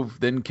stove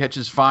then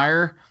catches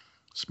fire.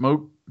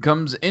 Smoke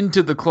comes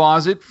into the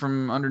closet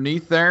from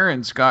underneath there,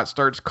 and Scott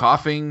starts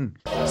coughing.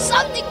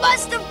 Something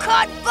must have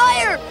caught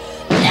fire!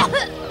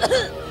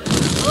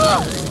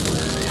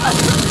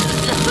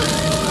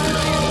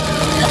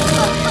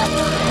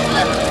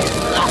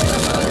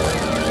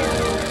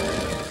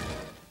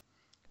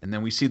 And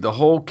then we see the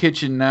whole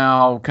kitchen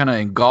now kind of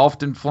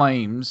engulfed in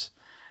flames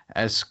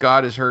as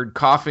Scott is heard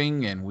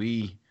coughing, and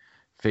we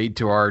fade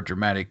to our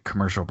dramatic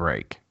commercial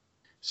break.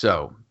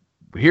 So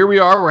here we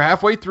are. We're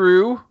halfway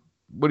through.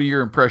 What are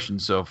your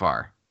impressions so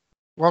far?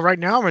 Well, right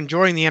now I'm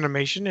enjoying the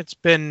animation. It's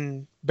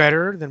been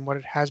better than what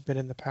it has been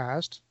in the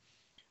past.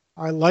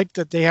 I like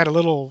that they had a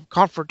little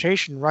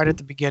confrontation right at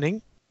the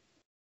beginning.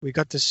 We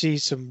got to see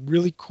some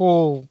really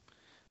cool,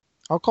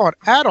 I'll call it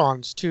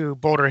add-ons to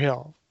Boulder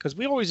Hill, because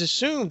we always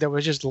assumed there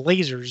was just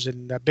lasers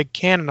and that big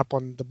cannon up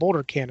on the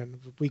Boulder Cannon,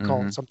 we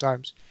call it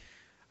sometimes.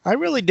 I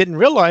really didn't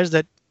realize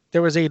that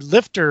there was a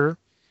lifter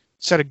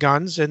set of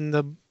guns in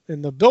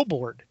the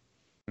billboard.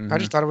 I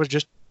just thought it was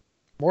just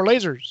more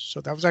lasers.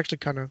 So that was actually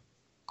kind of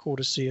cool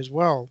to see as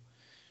well.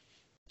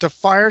 The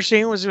fire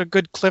scene was a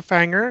good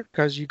cliffhanger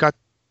because you got,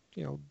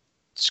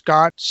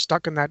 Scott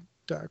stuck in that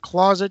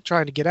closet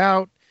trying to get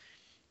out.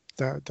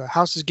 The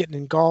house is getting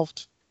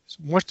engulfed.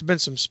 Must have been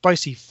some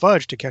spicy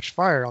fudge to catch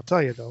fire, I'll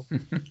tell you, though.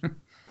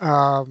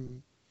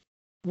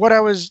 What I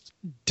was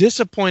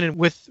disappointed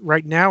with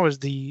right now is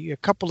a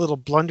couple little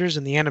blunders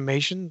in the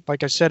animation.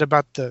 Like I said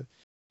about the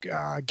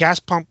gas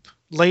pump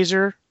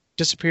laser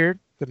disappeared,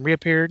 then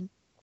reappeared.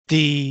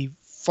 The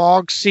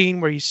fog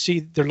scene where you see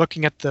they're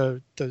looking at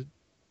the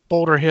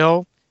Boulder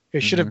Hill,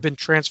 it should have been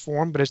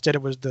transformed, but instead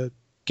it was the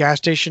gas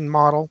station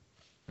model.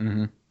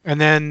 And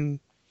then,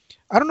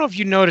 I don't know if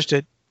you noticed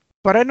it,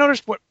 but I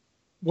noticed what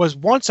was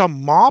once a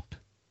mop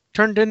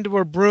turned into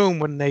a broom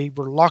when they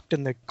were locked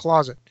in the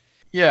closet.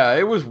 Yeah,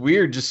 it was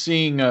weird just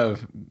seeing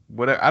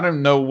what I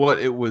don't know what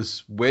it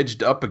was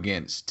wedged up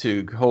against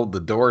to hold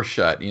the door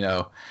shut. You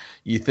know,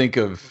 you think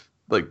of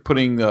like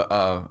putting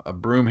a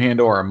broom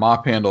handle or a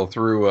mop handle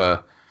through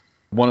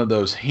one of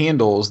those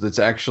handles that's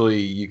actually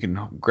you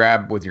can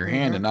grab with your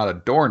hand and not a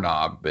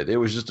doorknob, but it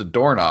was just a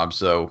doorknob,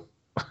 so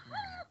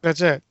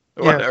that's it.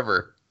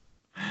 Whatever.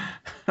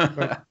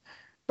 But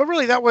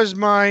really, that was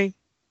my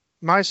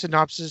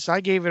synopsis.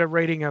 I gave it a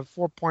rating of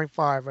 4.5.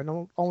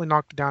 I only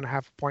knocked it down a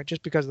half a point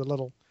just because of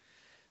the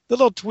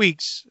little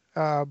tweaks.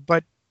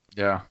 But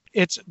yeah,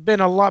 it's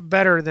been a lot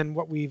better than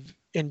what we've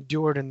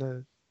endured in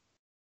the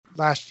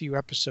last few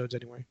episodes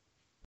anyway.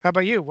 How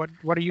about you? What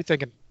are you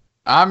thinking?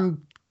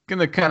 I'm going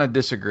to kind of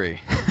disagree.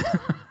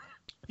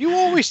 You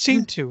always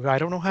seem to. I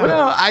don't know how.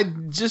 Well,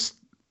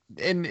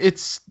 and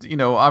it's,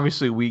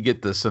 obviously we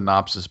get the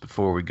synopsis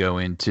before we go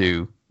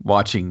into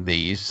watching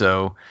these,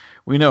 so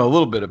we know a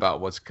little bit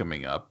about what's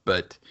coming up,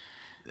 but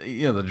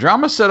the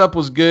drama setup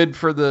was good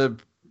for the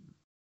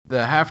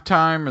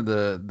halftime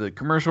or the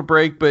commercial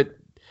break, but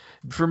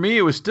for me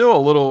it was still a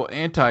little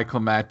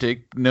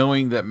anticlimactic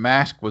knowing that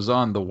Mask was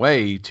on the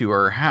way to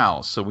her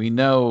house. So we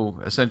know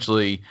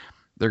essentially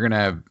they're going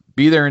to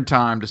be there in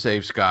time to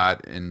save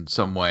Scott in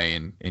some way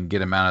and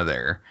get him out of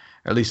there.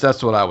 Or at least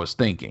that's what I was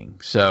thinking.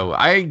 So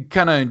I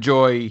kind of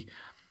enjoy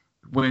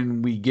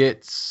when we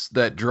get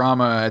that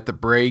drama at the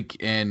break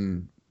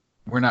and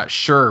we're not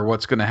sure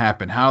what's going to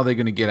happen. How are they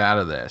going to get out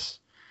of this?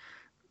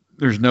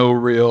 There's no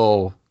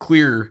real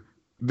clear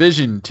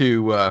vision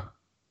to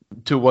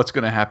what's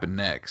going to happen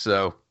next.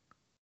 So,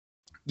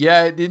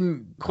 yeah, it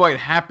didn't quite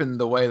happen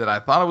the way that I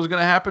thought it was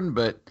going to happen,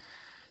 but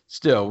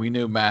still, we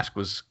knew Mask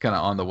was kind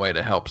of on the way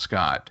to help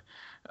Scott.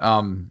 I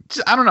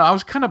don't know. I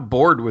was kind of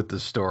bored with the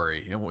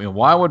story.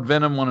 Why would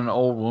Venom want an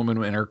old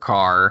woman in her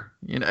car?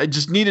 It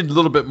just needed a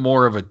little bit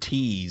more of a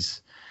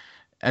tease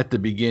at the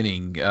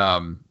beginning.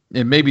 And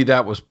maybe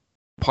that was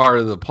part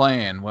of the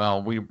plan.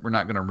 Well, we're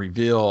not going to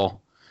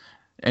reveal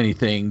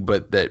anything,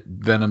 but that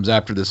Venom's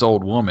after this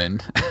old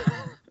woman.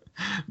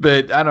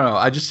 But I don't know.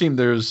 I just seem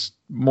there's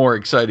more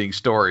exciting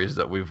stories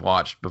that we've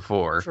watched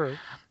before. True.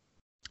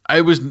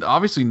 It was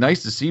obviously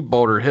nice to see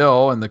Boulder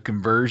Hill and the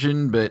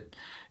conversion, but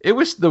it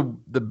was the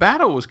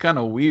battle was kind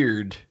of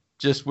weird,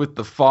 just with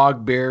the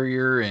fog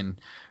barrier and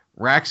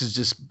Rax is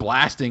just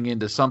blasting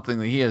into something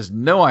that he has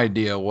no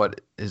idea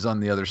what is on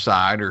the other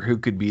side or who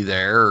could be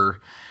there.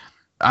 Or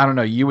I don't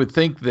know. You would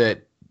think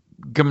that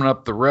coming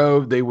up the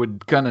road, they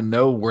would kind of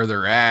know where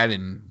they're at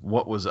and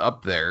what was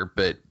up there,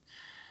 but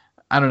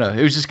I don't know.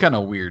 It was just kind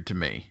of weird to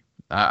me.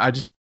 I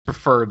just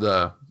prefer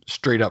the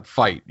straight up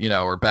fight,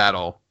 or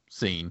battle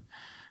scene.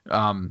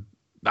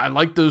 I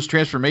like those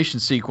transformation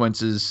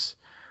sequences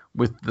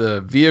with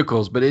the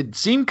vehicles, but it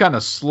seemed kind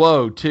of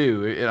slow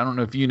too. I don't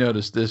know if you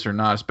noticed this or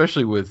not,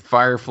 especially with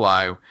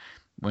Firefly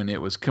when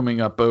it was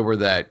coming up over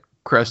that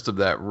crest of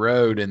that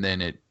road and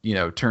then it,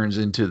 turns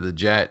into the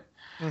jet.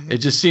 Mm-hmm. It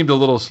just seemed a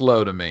little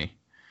slow to me.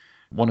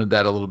 Wanted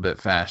that a little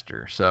bit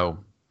faster. So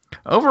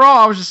overall,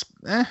 I was just,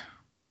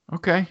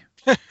 okay.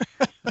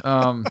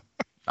 I'm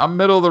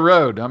middle of the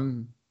road.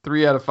 I'm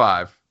 3 out of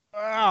 5.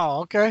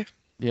 Wow. Okay.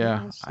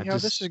 Yeah. Let's see how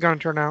this is going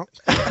to turn out.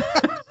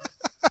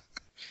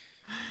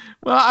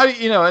 Well,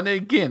 and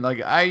again,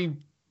 like I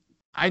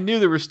knew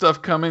there was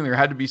stuff coming. There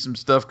had to be some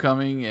stuff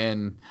coming,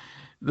 and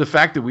the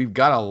fact that we've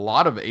got a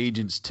lot of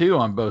agents too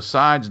on both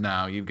sides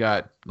now. You've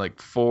got like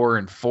 4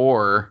 and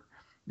 4.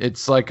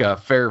 It's like a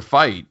fair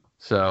fight.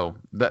 So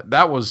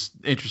that was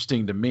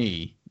interesting to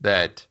me.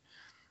 That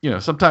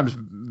sometimes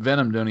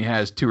Venom only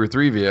has 2 or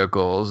 3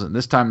 vehicles, and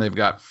this time they've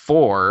got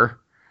 4,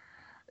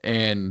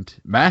 and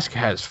Mask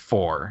has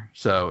 4.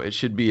 So it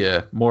should be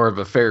more of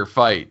a fair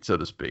fight, so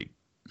to speak.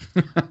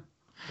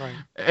 Right.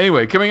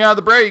 Anyway, coming out of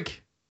the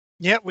break.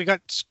 Yeah, we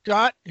got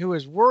Scott, who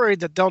is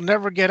worried that they'll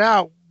never get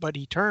out, but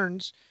he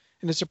turns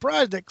and is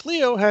surprised that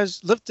Cleo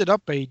has lifted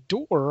up a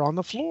door on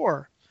the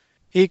floor.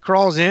 He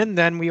crawls in,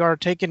 then we are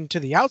taken to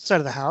the outside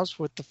of the house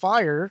with the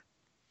fire.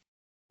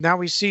 Now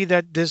we see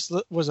that this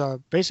was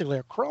basically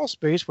a crawl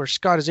space where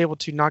Scott is able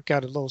to knock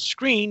out a little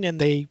screen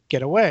and they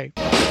get away.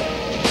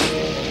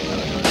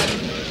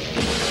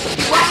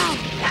 Wow!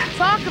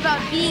 Talk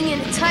about being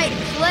in a tight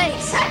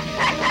place.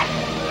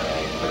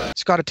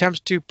 Scott attempts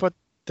to put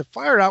the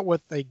fire out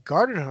with a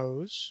garden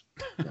hose.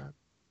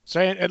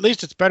 Saying at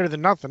least it's better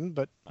than nothing,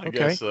 but okay. I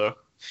guess so.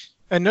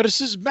 And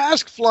notices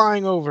Mask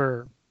flying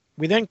over.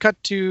 We then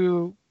cut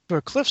to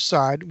a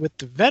cliffside with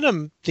the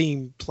Venom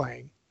theme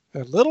playing.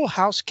 A little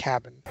house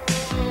cabin.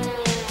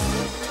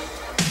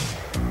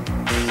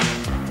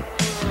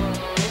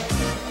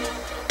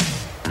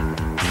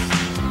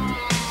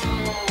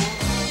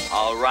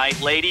 All right,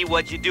 lady,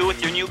 what'd you do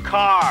with your new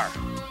car?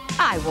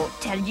 I won't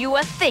tell you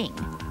a thing.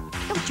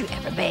 Don't you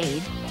ever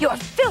bathe? You're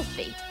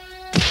filthy.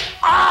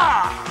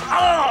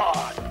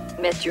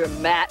 Met your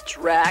match,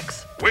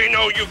 Rax. We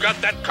know you got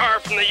that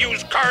car from the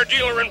used car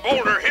dealer in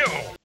Boulder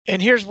Hill.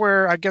 And here's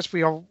where I guess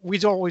we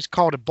always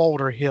called it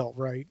Boulder Hill,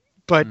 right?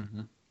 But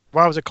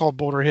why was it called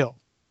Boulder Hill?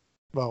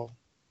 Well,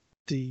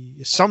 the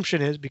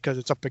assumption is because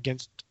it's up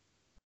against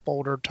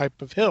boulder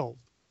type of hill.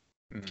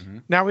 Mm-hmm.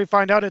 Now we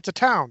find out it's a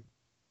town.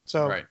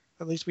 So Right.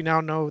 at least we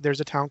now know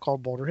there's a town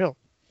called Boulder Hill.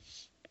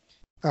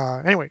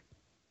 Anyway,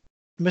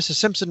 Mrs.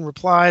 Simpson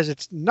replies,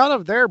 it's none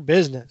of their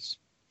business.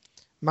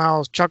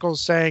 Miles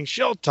chuckles, saying,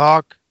 she'll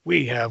talk.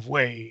 We have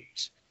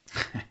ways.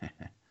 And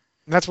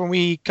that's when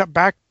we cut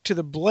back to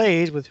the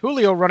blaze with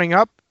Julio running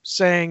up,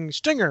 saying,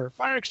 Stinger,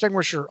 fire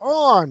extinguisher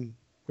on,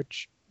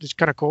 which is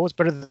kind of cool. It's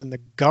better than the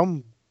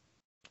gum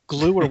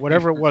glue or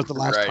whatever it was the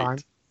last Right. time.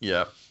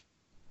 Yeah.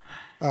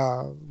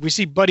 We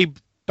see Buddy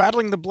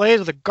battling the blaze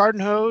with a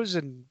garden hose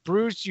and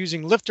Bruce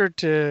using Lifter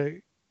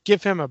to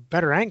give him a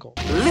better angle.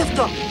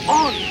 Lifter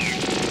on!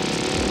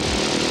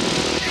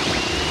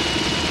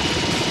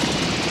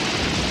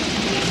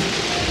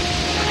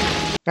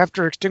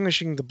 After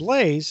extinguishing the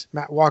blaze,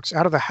 Matt walks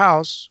out of the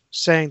house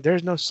saying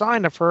there's no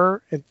sign of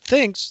her and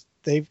thinks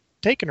they've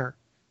taken her.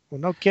 Well,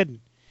 no kidding.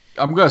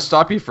 I'm going to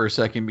stop you for a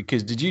second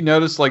because did you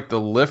notice like the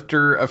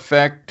lifter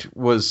effect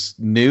was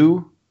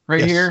new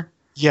right Yes. here?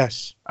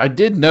 Yes. I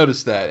did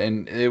notice that,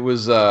 and it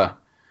was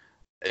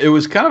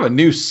kind of a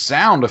new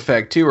sound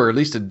effect too, or at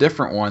least a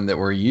different one that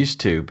we're used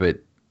to. But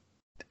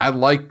I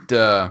liked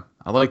the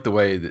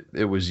way that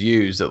it was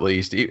used. At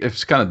least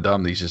it's kind of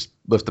dumb that he's just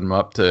lifting them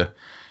up to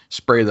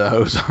spray the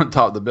hose on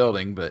top of the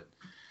building, but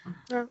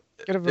Get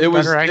a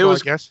better angle, I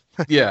guess.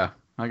 Yeah,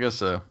 I guess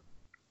so.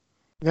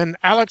 Then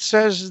Alex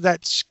says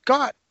that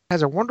Scott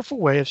has a wonderful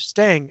way of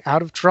staying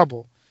out of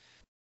trouble.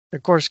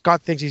 Of course,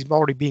 Scott thinks he's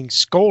already being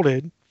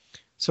scolded,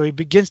 so he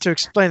begins to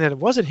explain that it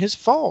wasn't his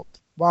fault,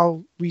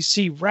 while we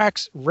see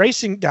Rax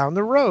racing down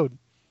the road.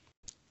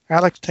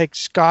 Alex takes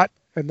Scott,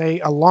 and they,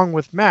 along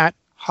with Matt,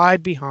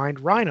 hide behind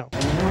Rhino.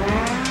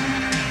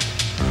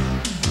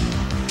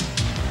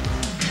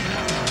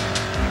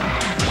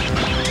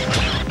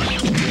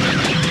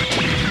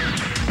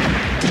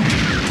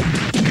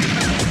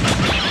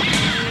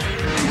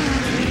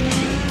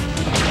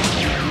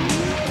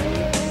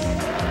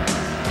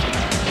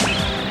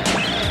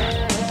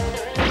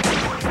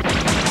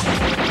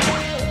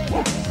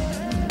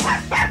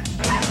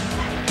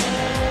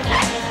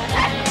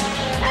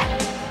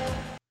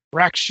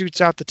 Rax shoots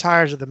out the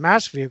tires of the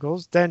mask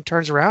vehicles, then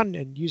turns around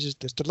and uses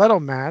the stiletto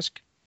mask.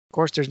 Of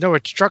course, there's no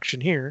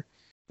obstruction here.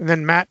 And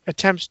then Matt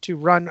attempts to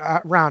run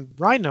around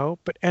Rhino,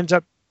 but ends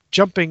up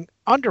jumping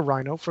under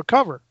Rhino for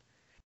cover.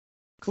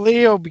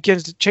 Cleo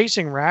begins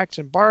chasing Rax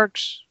and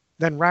barks.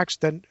 Then Rax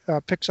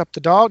picks up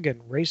the dog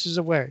and races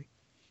away.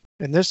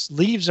 And this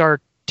leaves our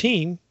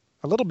team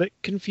a little bit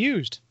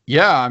confused.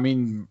 Yeah, I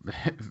mean,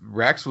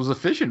 Rax was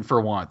efficient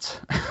for once.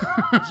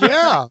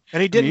 Yeah,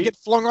 and he didn't get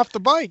flung off the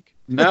bike.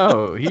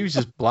 No, he was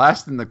just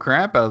blasting the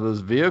crap out of those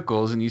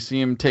vehicles, and you see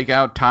him take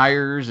out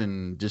tires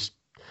and just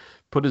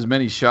put as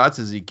many shots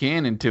as he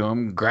can into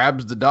them,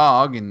 grabs the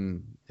dog,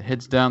 and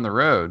heads down the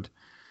road.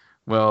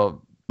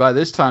 Well, by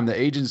this time,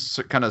 the agents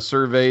kind of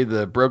survey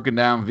the broken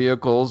down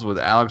vehicles, with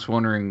Alex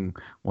wondering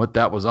what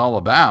that was all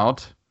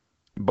about.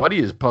 Buddy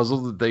is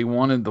puzzled that they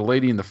wanted the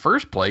lady in the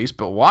first place,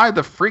 but why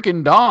the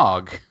freaking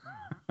dog?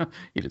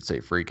 He didn't say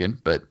freaking,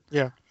 but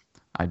yeah.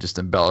 I just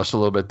embellished a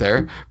little bit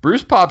there.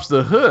 Bruce pops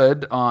the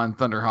hood on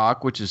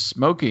Thunderhawk, which is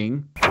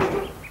smoking.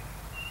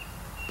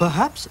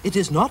 Perhaps it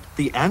is not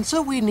the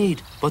answer we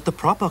need, but the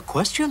proper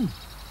question.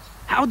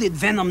 How did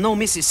Venom know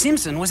Mrs.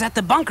 Simpson was at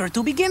the bunker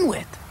to begin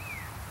with?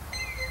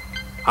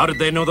 How did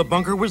they know the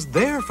bunker was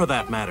there, for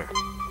that matter?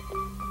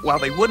 Well,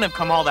 they wouldn't have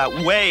come all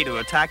that way to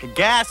attack a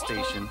gas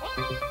station.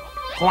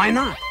 Why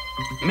not?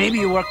 Maybe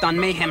he worked on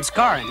Mayhem's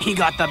car and he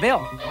got the bill.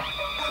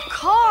 A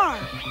car!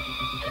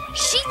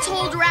 She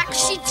told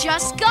Rax she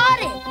just got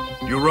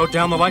it. You wrote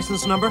down the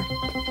license number?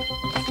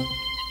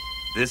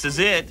 This is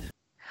it.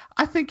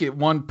 I think at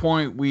one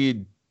point we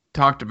had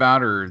talked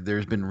about, or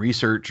there's been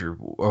research or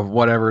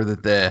whatever,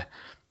 that the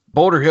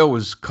Boulder Hill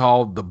was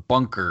called the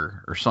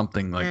bunker or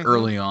something like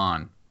early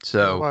on.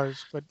 So it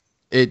was, but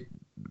it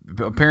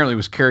apparently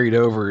was carried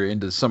over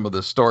into some of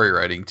the story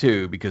writing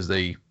too, because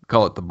they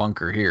call it the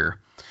bunker here.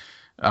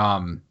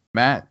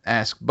 Matt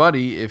asked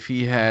Buddy if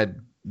he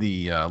had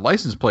the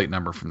license plate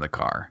number from the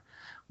car.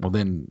 Well,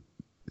 then,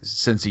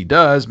 since he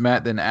does,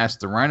 Matt then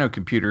asked the Rhino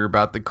computer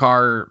about the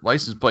car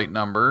license plate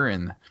number,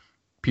 and the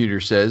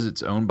computer says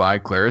it's owned by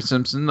Clara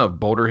Simpson of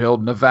Boulder Hill,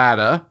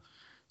 Nevada.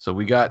 So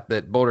we got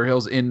that Boulder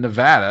Hill's in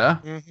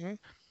Nevada. Mm-hmm.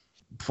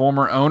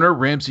 Former owner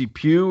Ramsey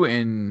Pugh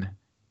in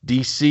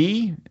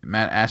DC.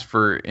 Matt asked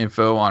for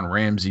info on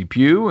Ramsey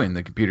Pugh, and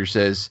the computer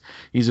says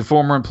he's a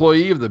former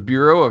employee of the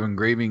Bureau of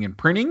Engraving and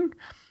Printing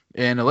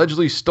and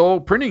allegedly stole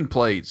printing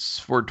plates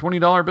for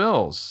 $20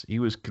 bills. He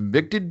was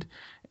convicted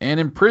and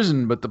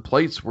imprisoned, but the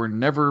plates were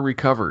never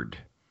recovered.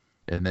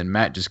 And then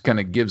Matt just kind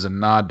of gives a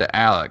nod to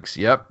Alex.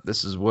 Yep,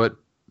 this is what,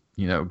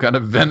 kind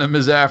of Venom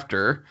is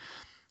after.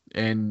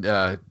 And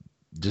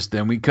just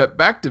then we cut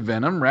back to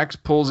Venom. Rex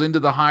pulls into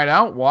the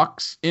hideout,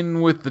 walks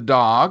in with the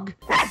dog.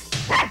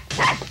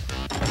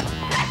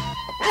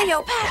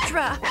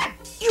 Cleopatra!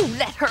 You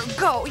let her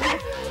go,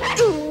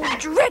 you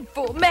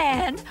dreadful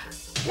man!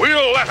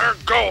 We'll let her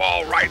go,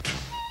 all right.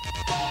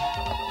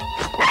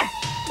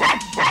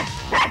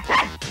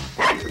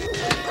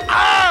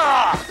 Ah!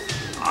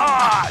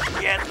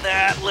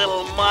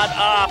 mud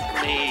off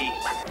me.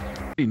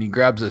 And he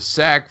grabs a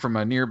sack from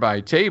a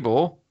nearby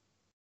table.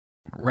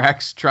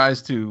 Rax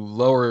tries to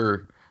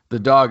lower the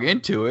dog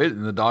into it,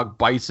 and the dog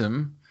bites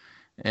him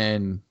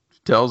and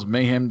tells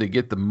Mayhem to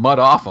get the mud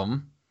off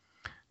him.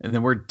 And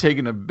then we're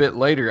taking a bit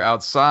later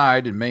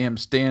outside, and Mayhem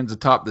stands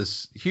atop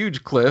this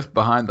huge cliff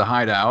behind the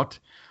hideout,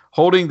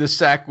 holding the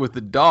sack with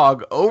the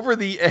dog over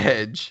the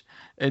edge,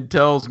 and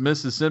tells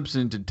Mrs.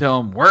 Simpson to tell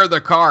him where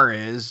the car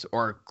is,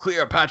 or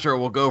Cleopatra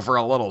will go for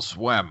a little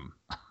swim.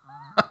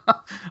 I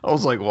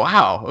was like,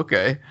 wow,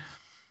 okay.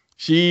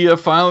 She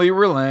finally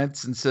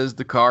relents and says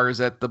the car is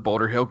at the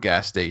Boulder Hill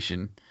gas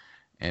station,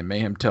 and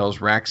Mayhem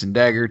tells Rax and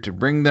Dagger to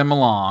bring them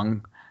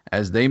along,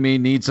 as they may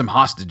need some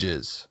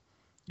hostages.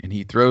 And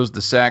he throws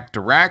the sack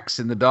to Rax,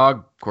 and the dog,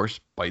 of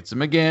course, bites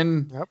him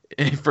again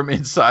from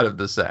inside of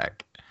the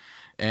sack.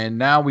 And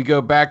now we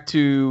go back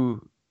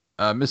to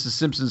Mrs.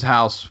 Simpson's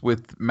house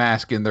with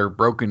Mask in their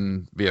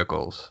broken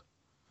vehicles.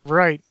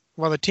 Right.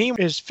 While the team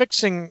is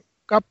fixing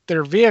up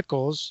their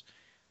vehicles,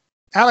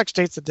 Alex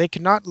states that they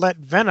cannot let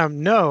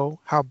Venom know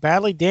how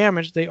badly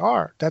damaged they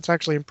are. That's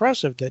actually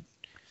impressive that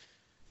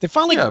they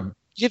finally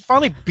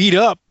beat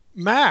up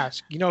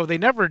Mask. You know, they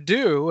never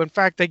do. In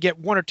fact, they get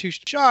one or two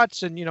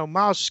shots and, you know,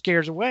 Miles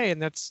scares away,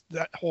 and that's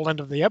that whole end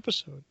of the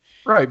episode.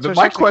 Right. So But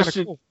my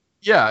question, cool.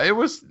 yeah, it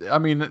was, I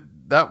mean,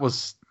 that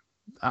was,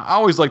 I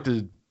always like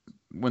to,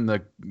 when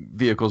the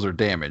vehicles are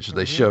damaged,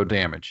 they show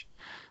damage.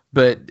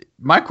 But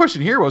my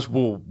question here was,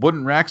 well,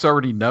 wouldn't Rax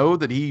already know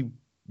that he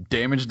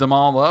damaged them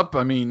all up?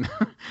 I mean,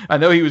 I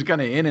know he was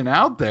kind of in and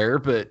out there,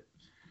 but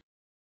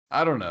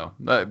I don't know.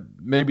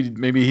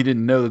 Maybe he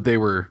didn't know that they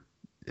were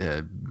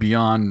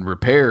beyond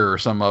repair, or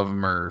some of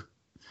them are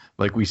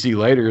like we see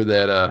later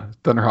that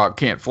Thunderhawk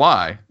can't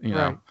fly, you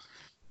know. Right.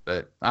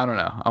 But I don't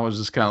know. I was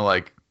just kind of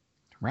like,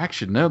 Rax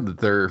should know that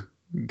they're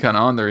kind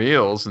of on their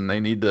heels and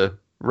they need to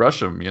rush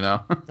them, you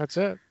know. That's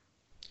it.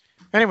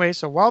 Anyway,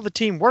 so while the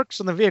team works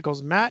on the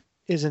vehicles, Matt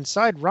is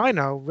inside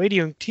Rhino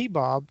radioing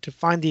T-Bob to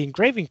find the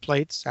engraving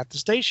plates at the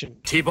station.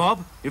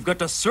 T-Bob, you've got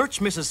to search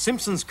Mrs.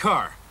 Simpson's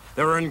car.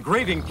 There are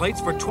engraving plates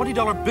for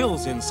 $20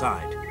 bills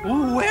inside.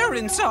 Where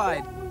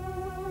inside?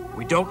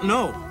 We don't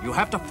know. You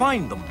have to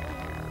find them.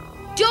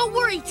 Don't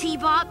worry,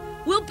 T-Bob.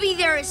 We'll be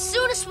there as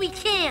soon as we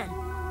can.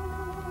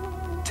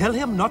 Tell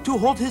him not to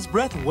hold his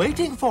breath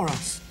waiting for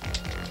us.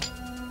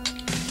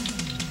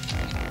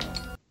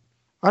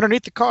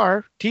 Underneath the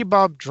car,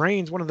 T-Bob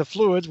drains one of the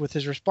fluids, with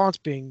his response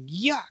being,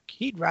 "Yuck,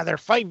 he'd rather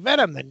fight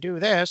Venom than do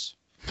this."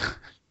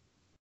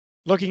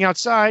 Looking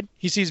outside,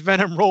 he sees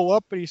Venom roll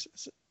up, and he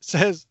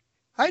says,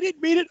 "I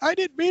didn't mean it, I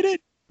didn't mean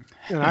it."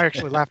 And I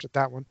actually laughed at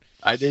that one.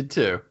 I did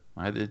too.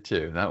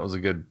 That was a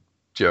good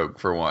joke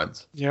for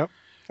once. Yep.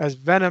 As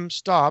Venom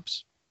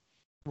stops,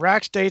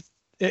 Rax states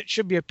it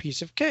should be a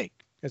piece of cake.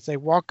 As they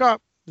walk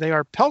up, they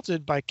are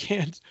pelted by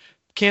cans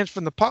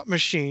from the pop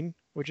machine,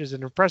 which is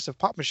an impressive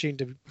pop machine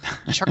to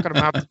chucking them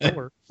out the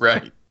door.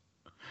 Right.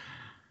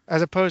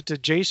 As opposed to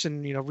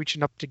Jason, you know,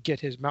 reaching up to get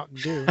his Mountain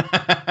Dew.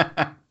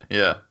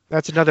 Yeah.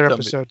 That's another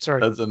episode.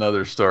 Sorry. That's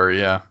another story.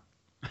 Yeah.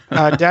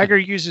 Dagger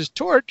uses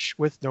torch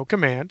with no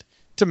command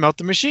to melt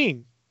the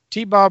machine.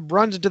 T-Bob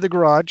runs into the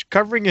garage,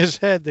 covering his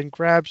head, then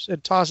grabs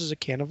and tosses a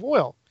can of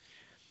oil.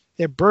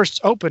 It bursts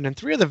open, and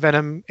 3 of the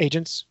Venom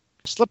agents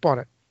slip on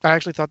it. I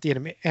actually thought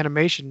the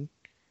animation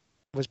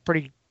was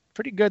pretty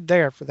good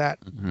there for that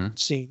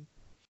scene.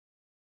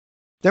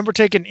 Then we're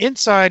taken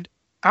inside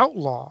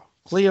Outlaw.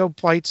 Cleo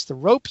bites the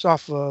ropes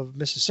off of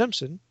Mrs.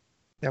 Simpson.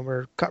 Then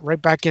we're cut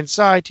right back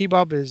inside.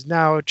 T-Bob is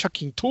now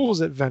chucking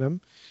tools at Venom.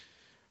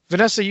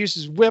 Vanessa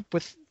uses whip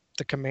with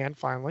the command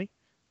finally,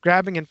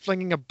 grabbing and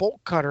flinging a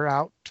bolt cutter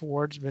out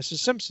towards Mrs.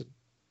 Simpson.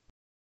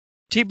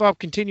 T-Bob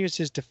continues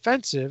his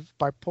defensive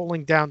by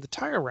pulling down the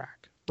tire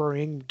rack,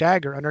 burying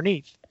Dagger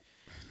underneath.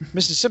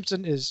 Mrs.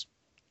 Simpson is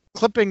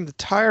clipping the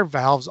tire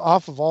valves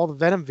off of all the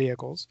Venom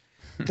vehicles,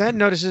 then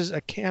notices a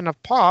can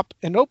of pop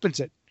and opens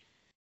it,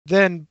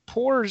 then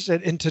pours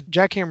it into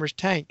Jackhammer's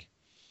tank.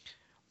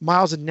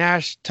 Miles and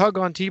Nash tug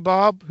on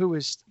T-Bob, who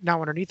is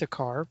now underneath the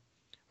car,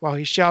 while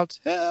he shouts,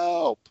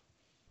 "Help!"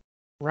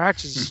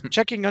 Rax is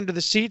checking under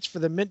the seats for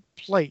the mint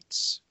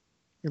plates.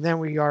 And then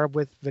we are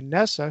with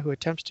Vanessa, who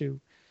attempts to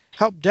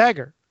help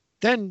Dagger.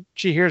 Then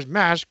she hears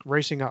Mask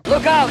racing up.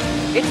 Look out!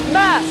 It's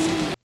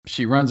Mask!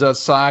 She runs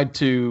outside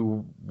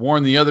to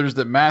warn the others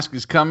that Mask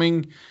is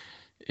coming.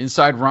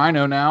 Inside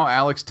Rhino now,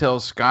 Alex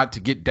tells Scott to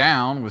get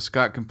down, with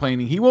Scott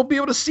complaining he won't be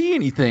able to see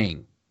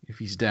anything if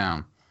he's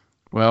down.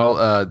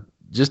 Well,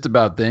 just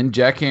about then,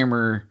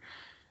 Jackhammer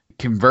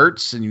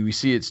converts, and we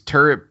see its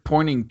turret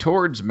pointing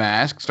towards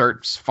Mask,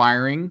 starts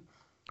firing.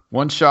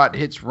 One shot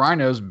hits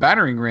Rhino's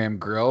battering ram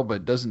grill,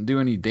 but doesn't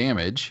do any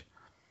damage.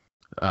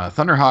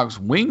 Thunderhawk's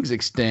wings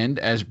extend,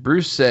 as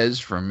Bruce says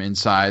from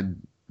inside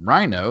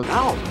Rhino.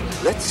 Now,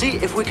 let's see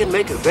if we can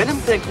make Venom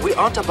think we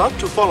aren't about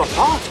to fall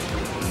apart.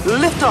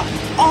 Lifter,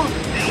 on!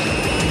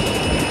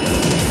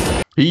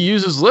 He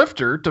uses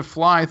Lifter to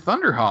fly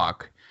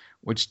Thunderhawk,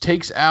 which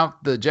takes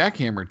out the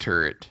Jackhammer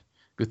turret.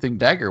 Good thing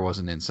Dagger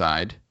wasn't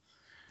inside.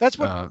 That's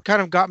what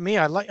kind of got me.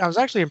 I was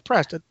actually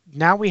impressed.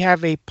 Now we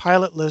have a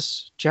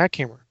pilotless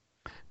jackhammer.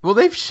 Well,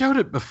 they've showed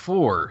it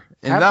before,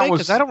 and Have that they? was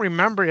 'Cause I don't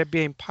remember it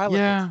being pilotless.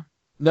 Yeah,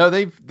 no,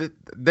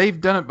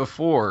 they've done it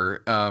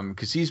before.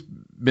 Because he's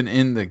been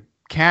in the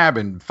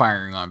cabin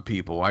firing on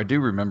people. I do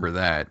remember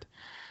that,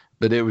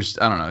 but it was,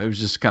 I don't know, it was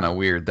just kind of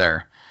weird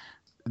there.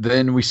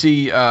 Then we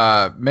see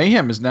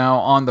Mayhem is now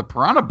on the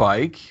Piranha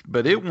bike,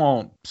 but it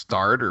won't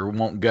start or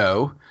won't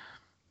go.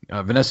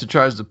 Vanessa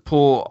tries to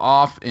pull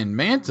off in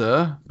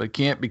Manta, but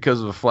can't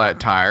because of a flat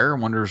tire.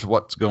 Wonders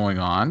what's going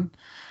on.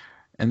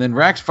 And then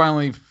Rax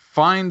finally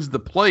finds the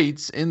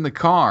plates in the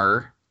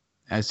car.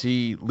 As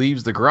he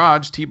leaves the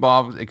garage,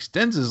 T-Bob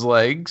extends his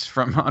legs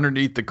from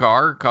underneath the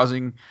car,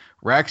 causing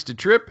Rax to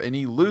trip, and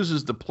he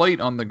loses the plate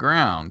on the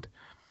ground.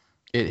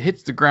 It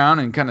hits the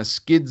ground and kind of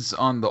skids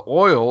on the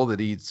oil that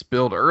he'd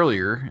spilled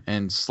earlier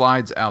and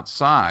slides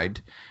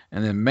outside.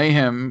 And then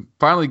Mayhem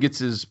finally gets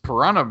his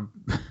Piranha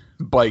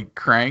bike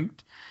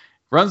cranked,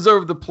 runs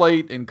over the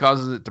plate, and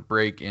causes it to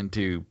break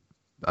into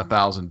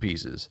 1,000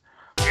 pieces.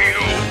 You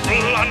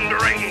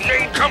blundering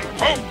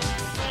nincompoop!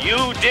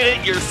 You did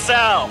it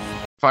yourself!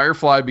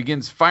 Firefly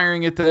begins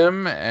firing at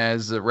them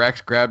as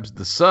Rax grabs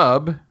the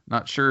sub.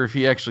 Not sure if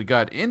he actually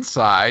got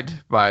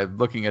inside by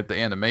looking at the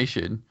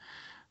animation,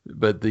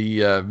 but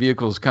the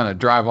vehicles kind of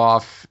drive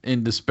off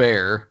in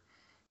despair.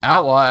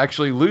 Outlaw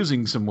actually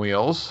losing some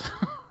wheels.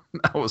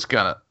 That was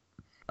kind of,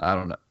 I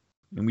don't know.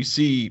 And we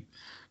see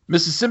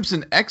Mrs.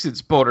 Simpson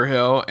exits Boulder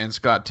Hill, and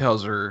Scott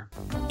tells her,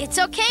 "It's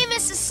okay,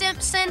 Mrs.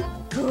 Simpson."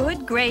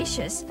 Good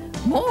gracious.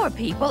 More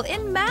people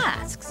in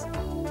masks.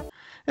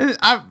 And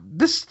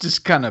this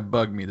just kind of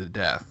bugged me to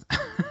death.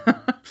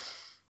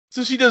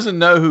 So she doesn't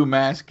know who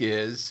Mask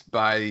is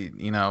by,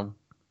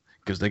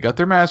 because they got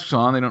their masks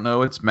on. They don't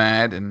know it's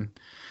Matt and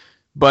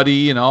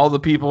Buddy and all the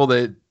people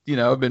that,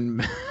 have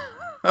been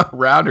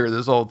around her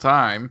this whole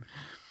time.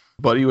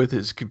 Buddy with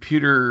his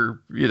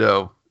computer,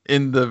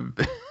 in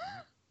the...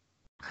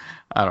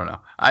 I don't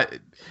know.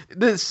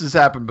 This has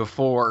happened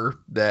before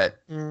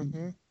that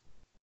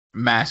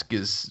Mask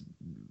is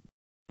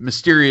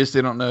mysterious.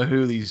 They don't know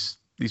who these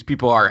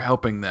people are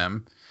helping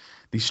them,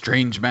 these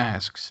strange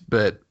masks,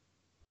 but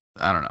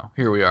I don't know.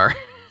 Here we are.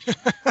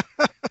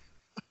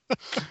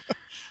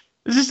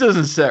 This just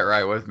doesn't set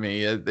right with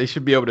me. They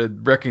should be able to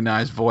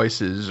recognize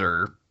voices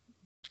or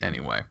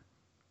anyway.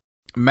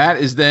 Matt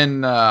is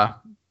then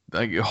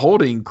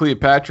holding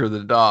Cleopatra,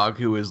 the dog,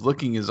 who is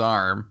licking his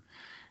arm.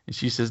 And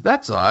she says,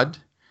 "That's odd.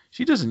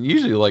 She doesn't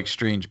usually like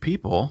strange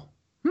people.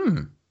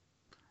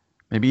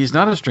 Maybe he's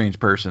not a strange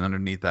person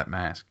underneath that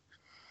mask."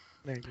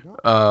 There you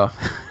go.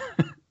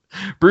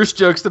 Bruce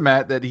jokes to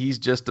Matt that he's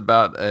just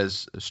about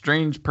as a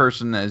strange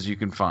person as you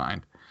can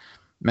find.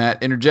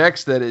 Matt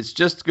interjects that it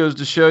just goes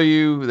to show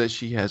you that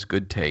she has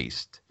good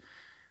taste.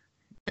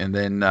 And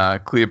then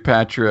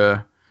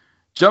Cleopatra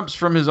jumps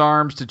from his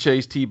arms to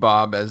chase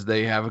T-Bob as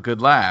they have a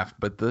good laugh.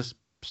 But this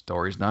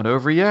story's not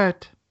over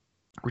yet.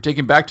 We're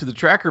taken back to the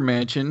Tracker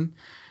Mansion,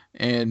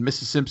 and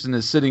Mrs. Simpson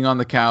is sitting on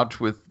the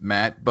couch with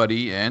Matt,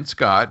 Buddy, and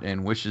Scott,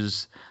 and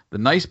wishes the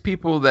nice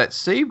people that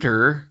saved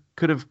her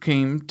could have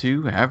came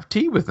to have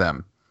tea with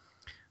them.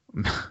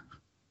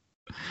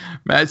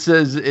 Matt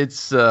says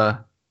it's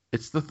the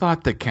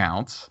thought that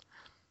counts.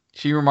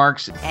 She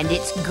remarks, "And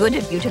it's good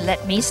of you to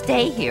let me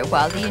stay here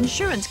while the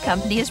insurance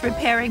company is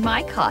repairing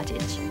my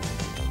cottage."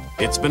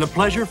 It's been a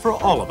pleasure for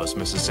all of us,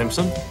 Mrs.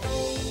 Simpson.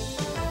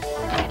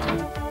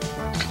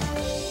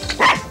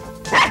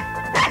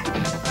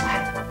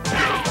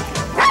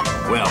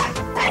 Well,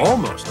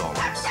 almost all of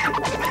us.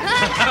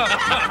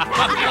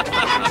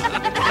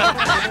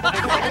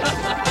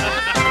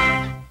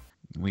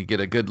 We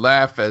get a good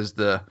laugh as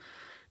the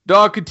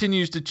dog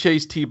continues to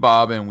chase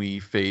T-Bob, and we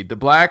fade to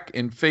black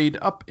and fade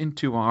up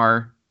into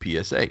our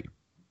PSA.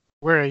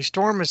 Where a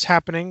storm is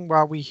happening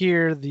while we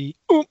hear the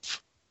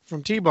oomph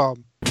from T-Bob.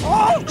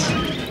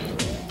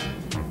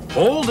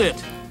 Hold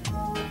it!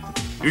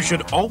 You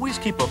should always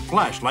keep a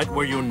flashlight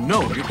where you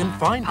know you can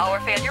find it. Power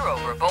failure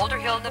over Boulder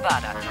Hill,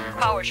 Nevada.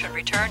 Power should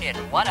return in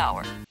 1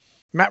 hour.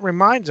 Matt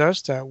reminds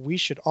us that we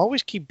should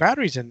always keep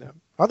batteries in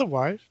them.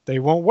 Otherwise, they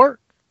won't work.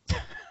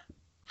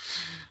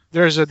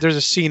 There's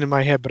a scene in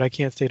my head, but I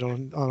can't say it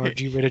on our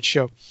G-rated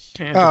show.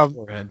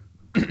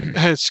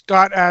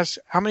 Scott asks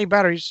how many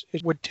batteries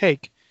it would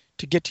take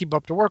to get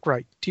T-Bob to work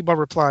right. T-Bob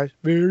replies,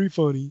 "Very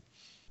funny."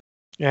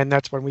 And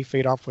that's when we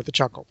fade off with a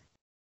chuckle.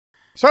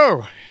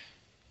 So,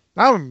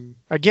 I'm,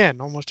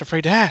 again, almost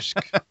afraid to ask.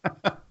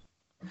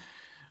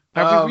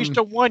 Have we reached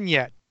a 1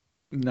 yet?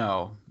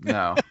 No.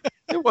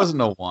 It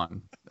wasn't a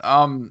 1.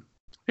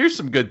 Here's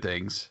some good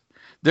things.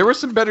 There were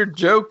some better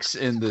jokes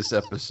in this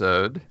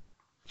episode.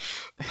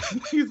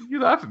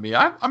 You laugh at me.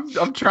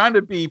 I'm trying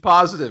to be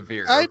positive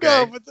here. I okay?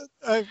 know,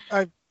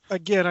 but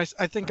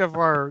I think of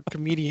our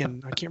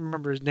comedian. I can't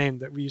remember his name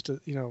that we used to.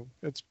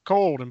 It's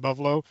cold in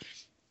Buffalo,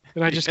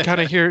 and I just kind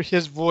of hear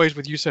his voice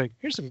with you saying,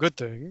 "Here's some good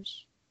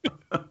things."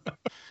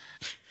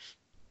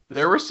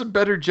 There were some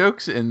better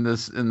jokes in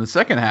the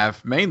second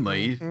half,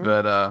 mainly,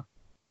 but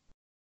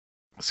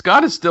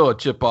Scott is still a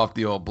chip off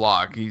the old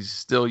block. He's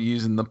still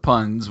using the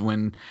puns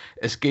when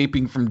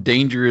escaping from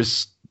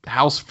dangerous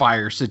house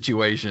fire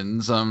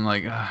situations. I'm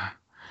like,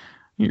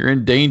 you're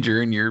in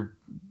danger and you're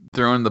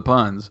throwing the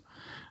puns.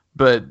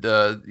 But,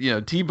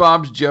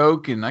 T-Bob's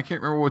joke, and I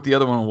can't remember what the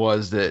other one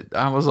was, that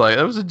I was like,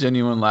 that was a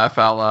genuine laugh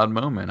out loud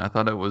moment. I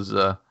thought it was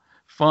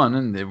fun,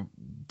 and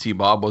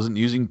T-Bob wasn't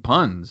using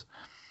puns.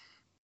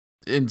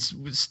 And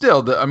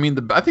still,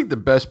 I think the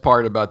best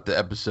part about the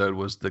episode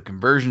was the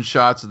conversion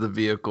shots of the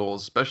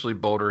vehicles, especially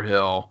Boulder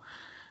Hill.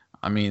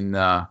 I mean,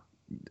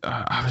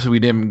 obviously we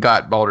didn't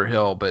got Boulder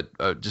Hill,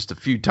 but just a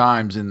few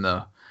times in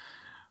the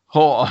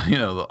whole,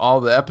 all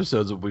the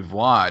episodes that we've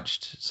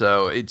watched.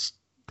 So it's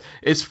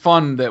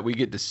fun that we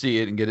get to see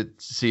it and get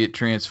to see it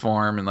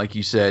transform. And like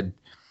you said,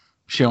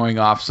 showing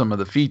off some of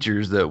the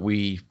features that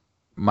we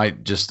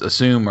might just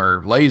assume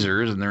are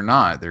lasers, and they're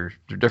not. They're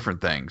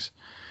different things.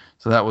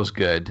 So that was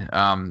good.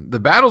 The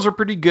battles are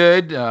pretty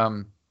good.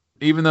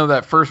 Even though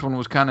that first one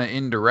was kind of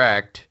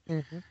indirect,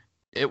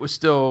 it was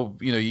still,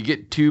 you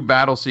get 2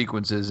 battle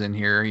sequences in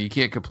here. You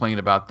can't complain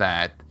about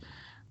that.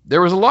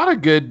 There was a lot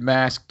of good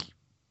mask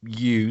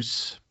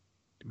use,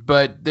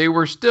 but they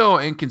were still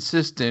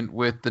inconsistent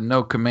with the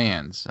no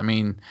commands. I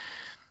mean,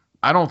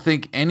 I don't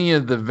think any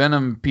of the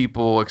Venom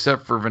people,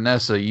 except for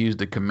Vanessa,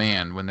 used a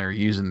command when they're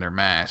using their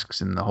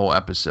masks in the whole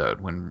episode.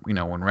 When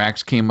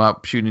Rax came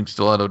up shooting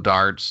stiletto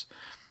darts,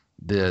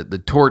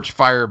 the torch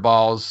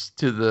fireballs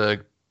to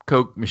the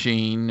Coke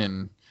machine,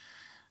 and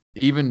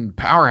even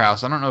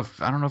Powerhouse. I don't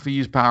know if he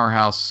used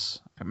Powerhouse.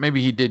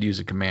 Maybe he did use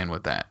a command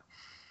with that.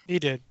 He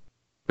did.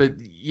 But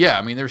yeah,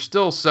 I mean, there's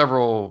still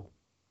several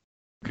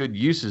good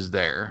uses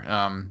there.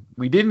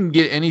 We didn't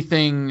get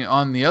anything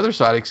on the other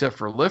side except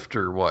for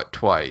Lifter,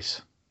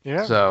 twice?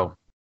 Yeah. So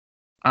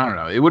I don't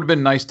know. It would have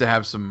been nice to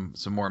have some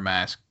more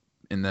masks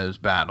in those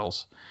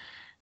battles.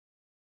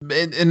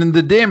 And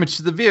the damage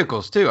to the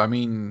vehicles too. I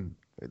mean,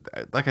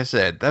 like I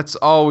said, that's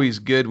always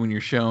good when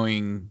you're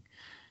showing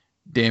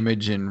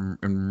damage in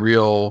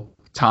real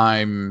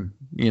time,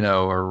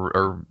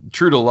 or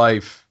true to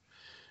life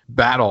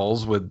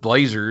battles with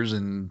lasers,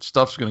 and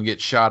stuff's going to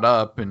get shot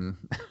up and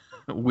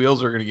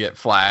wheels are going to get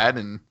flat.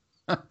 And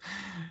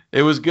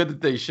it was good that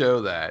they show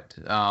that.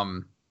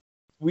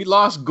 We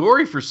lost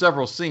Gory for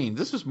several scenes.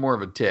 This was more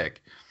of a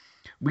tick.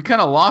 We kind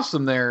of lost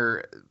him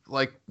there,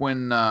 like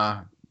when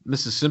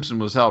Mrs. Simpson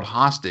was held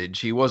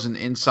hostage. He wasn't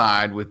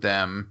inside with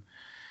them.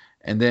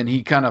 And then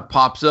he kind of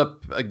pops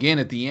up again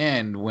at the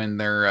end when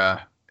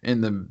they're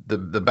in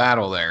the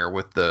battle there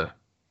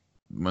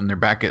when they're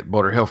back at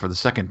Boulder Hill for the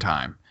second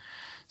time.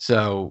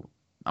 So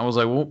I was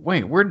like, well,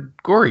 wait, where'd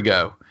Gory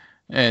go?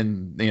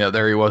 And,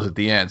 there he was at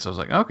the end. So I was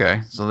like,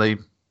 okay. So they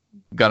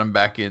got him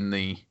back in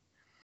the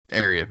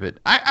area. But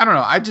I don't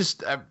know. I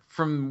just,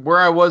 from where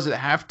I was at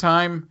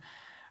halftime,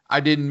 I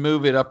didn't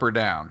move it up or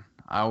down.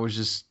 I was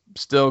just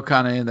still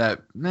kind of in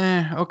that,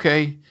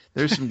 okay,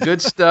 there's some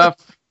good stuff.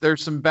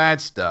 There's some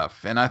bad stuff,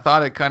 and I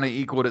thought it kind of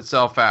equaled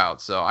itself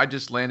out. So I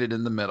just landed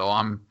in the middle.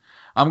 I'm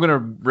going to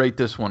rate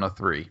this one a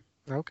 3.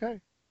 Okay.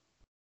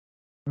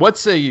 What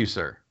say you,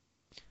 sir?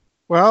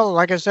 Well,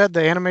 like I said,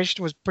 the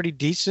animation was pretty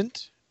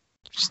decent.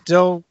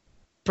 Still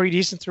pretty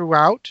decent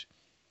throughout.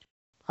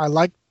 I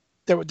liked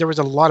that there was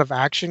a lot of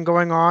action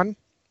going on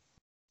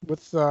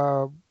with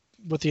the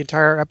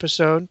entire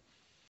episode.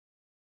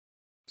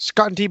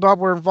 Scott and T-Bob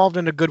were involved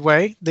in a good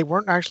way. They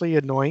weren't actually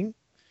annoying.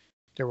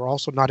 They were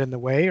also not in the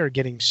way or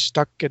getting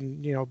stuck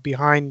in,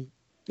 behind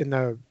in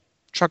the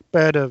truck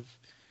bed of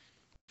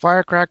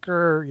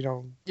Firecracker,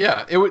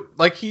 Yeah, it would,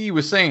 like he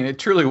was saying, it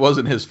truly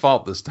wasn't his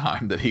fault this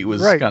time that he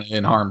was kind of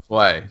in harm's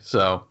way.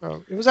 So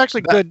it was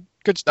actually good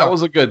stuff. That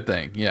was a good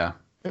thing, yeah.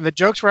 And the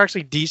jokes were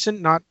actually decent,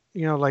 not,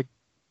 like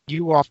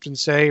you often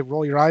say,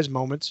 roll your eyes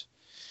moments.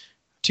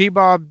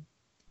 T-Bob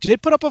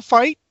did put up a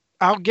fight.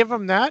 I'll give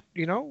him that.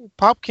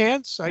 Pop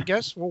cans, I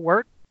guess, will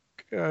work.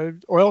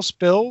 Oil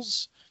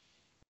spills.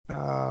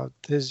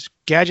 His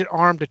gadget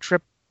arm to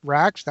trip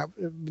Rax, that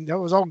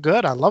was all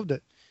good. I loved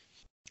it.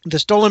 The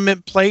stolen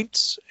mint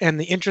plates and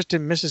the interest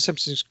in Mrs.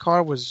 Simpson's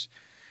car was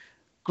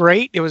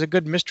great. It was a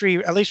good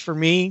mystery, at least for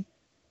me,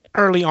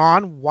 early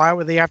on. Why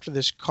were they after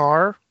this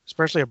car,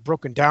 especially a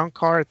broken down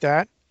car at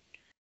that?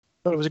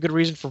 But it was a good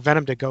reason for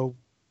Venom to go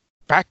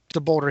back to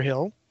Boulder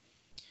Hill.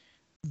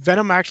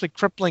 Venom actually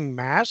crippling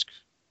Mask,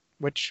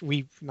 which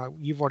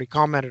you've already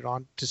commented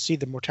on. To see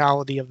the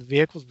mortality of the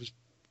vehicles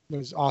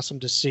was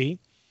awesome to see.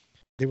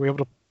 They were able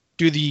to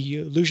do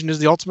the illusion is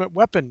the ultimate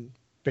weapon,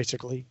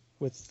 basically,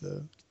 with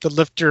the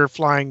lifter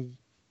flying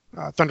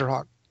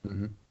Thunderhawk.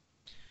 Mm-hmm.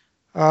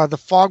 The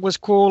fog was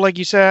cool, like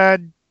you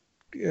said.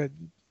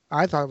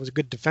 I thought it was a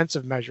good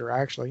defensive measure,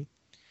 actually.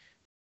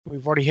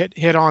 We've already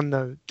hit on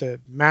the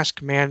mask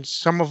commands.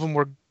 Some of them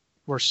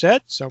were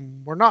set,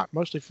 some were not,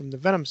 mostly from the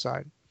Venom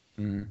side.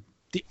 Mm-hmm.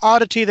 The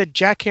oddity that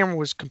Jackhammer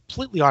was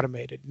completely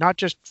automated, not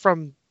just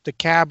from the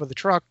cab of the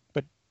truck,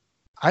 but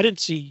I didn't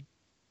see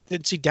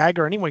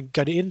Dagger or anyone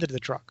get into the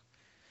truck.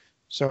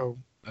 So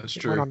that's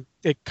true.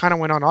 It kind of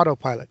went on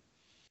autopilot.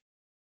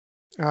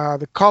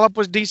 The call-up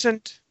was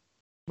decent,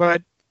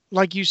 but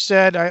like you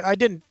said, I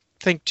didn't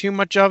think too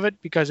much of it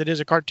because it is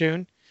a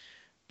cartoon.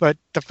 But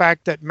the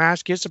fact that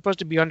Mask is supposed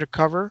to be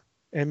undercover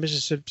and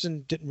Mrs.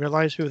 Simpson didn't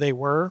realize who they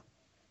were,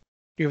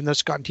 even though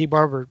Scott and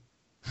T-Bar were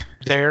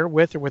there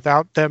with or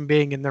without them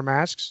being in their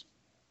masks.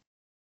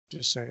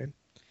 Just saying.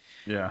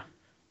 Yeah.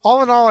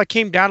 All in all, I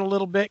came down a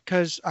little bit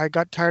because I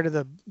got tired of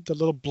the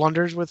little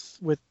blunders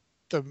with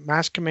the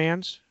mask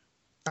commands.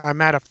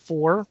 I'm at a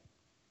 4.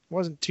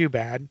 Wasn't too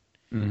bad.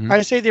 Mm-hmm.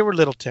 I say they were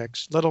little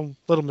ticks, little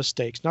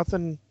mistakes.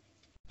 Nothing,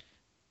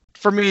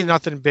 for me,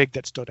 nothing big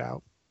that stood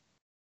out.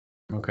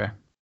 Okay.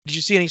 Did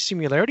you see any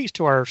similarities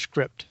to our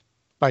script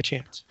by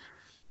chance?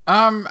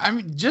 I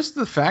mean, just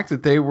the fact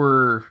that they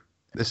were,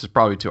 this is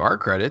probably to our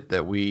credit,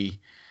 that we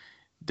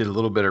did a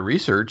little bit of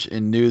research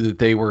and knew that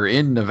they were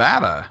in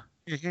Nevada.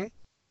 Mm-hmm.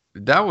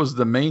 That was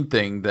the main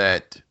thing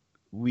that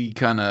we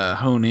kind of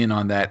hone in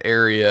on that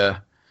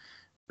area.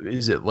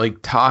 Is it Lake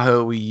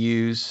Tahoe we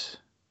use,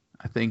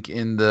 I think,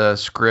 in the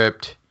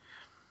script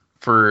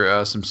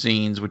for some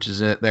scenes, which is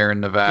there in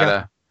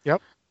Nevada.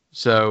 Yep.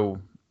 So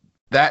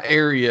that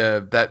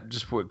area, that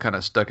just what kind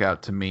of stuck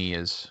out to me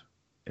is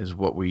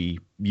what we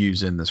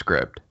use in the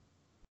script.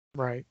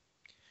 Right.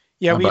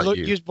 Yeah, How we about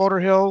you? used Boulder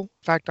Hill.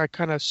 In fact, I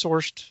kind of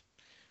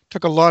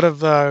took a lot of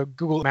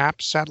Google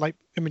Maps satellite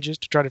images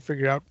to try to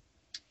figure out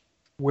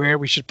where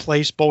we should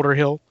place Boulder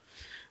Hill.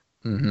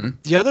 Mm-hmm.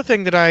 The other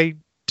thing that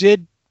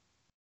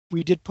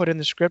we did put in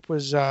the script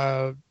was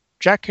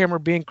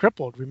Jackhammer being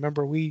crippled.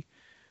 Remember, we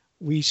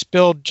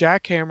spilled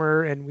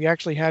Jackhammer, and we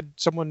actually had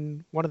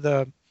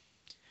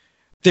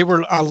they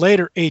were a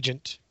later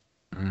agent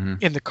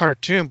in the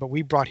cartoon, but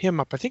we brought him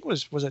up. I think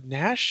was it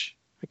Nash?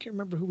 I can't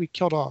remember who we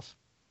killed off.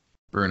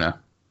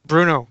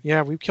 Bruno.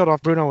 Yeah, we killed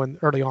off Bruno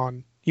early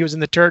on. He was in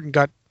the turret and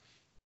got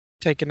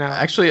taken out.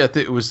 Actually, I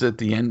think it was at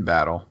the end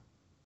battle.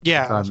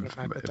 Yeah.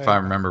 If I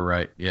remember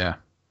right. Yeah.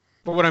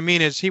 But what I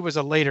mean is he was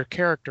a later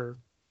character.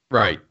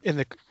 Right. In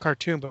the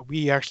cartoon, but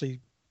we actually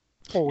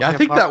pulled him up. I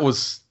think that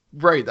was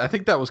right. I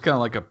think that was kind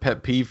of like a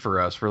pet peeve for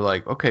us. We're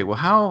like, okay, well,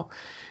 how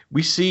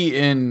we see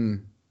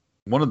in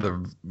one of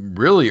the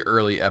really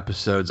early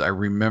episodes, I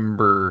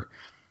remember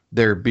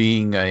there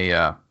being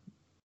a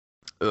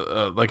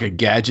like a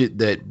gadget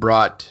that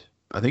brought,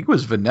 I think it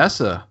was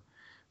Vanessa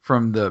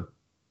from the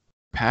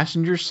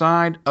passenger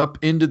side up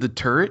into the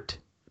turret.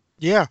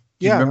 Yeah.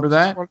 You remember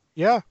that?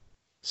 Yeah.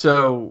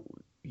 So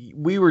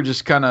we were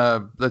just kind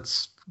of,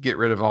 let's get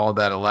rid of all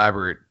that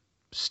elaborate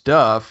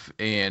stuff,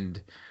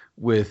 and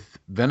with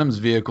Venom's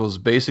vehicles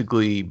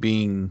basically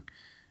being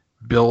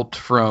built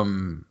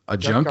from a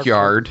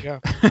junkyard, yeah.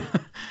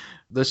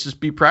 Let's just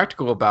be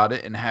practical about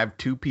it and have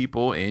 2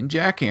 people in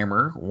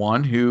Jackhammer,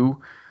 one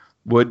who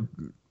would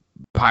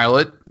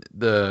pilot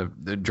the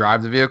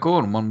drive the vehicle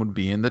and one would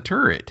be in the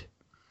turret.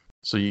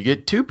 So you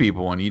get 2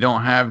 people and you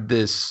don't have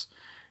this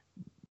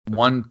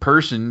one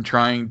person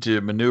trying to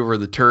maneuver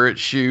the turret,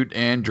 shoot,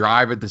 and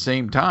drive at the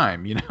same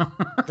time, you know?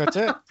 That's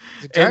it.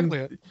 Exactly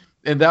it.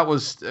 And that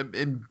was,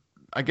 and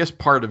I guess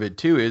part of it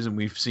too is, and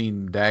we've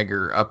seen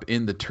Dagger up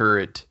in the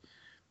turret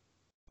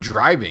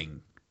driving.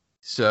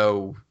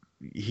 So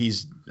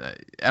he's, I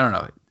don't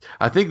know.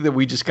 I think that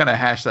we just kind of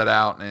hashed that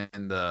out,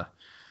 and the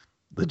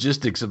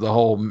logistics of the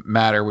whole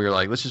matter, we were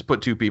like, let's just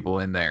put 2 people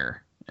in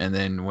there. And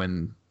then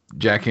when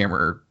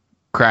Jackhammer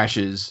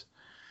crashes,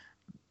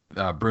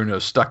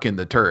 Bruno's stuck in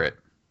the turret,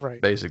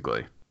 right?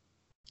 Basically.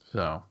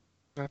 So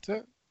that's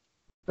it.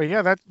 But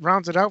yeah, that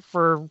rounds it out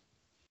for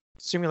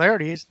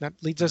similarities. That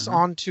leads us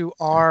on to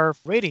our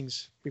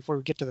ratings before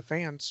we get to the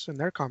fans and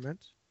their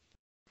comments.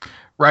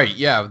 Right.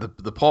 Yeah.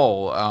 The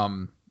poll.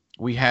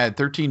 We had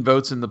 13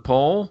 votes in the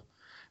poll,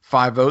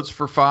 5 votes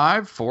for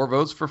 5, 4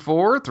 votes for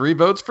 4, 3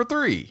 votes for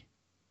 3.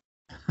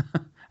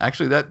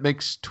 Actually, that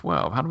makes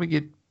 12. How do we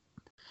get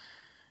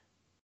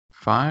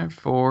 5,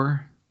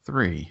 4,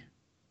 3?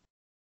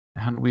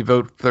 How do we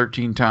vote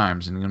 13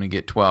 times and going to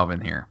get 12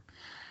 in here?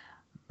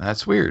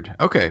 That's weird.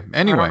 Okay.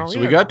 Anyway, so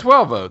we got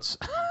 12 votes.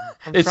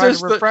 I'm trying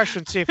to refresh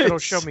and see if it'll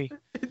show me.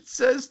 It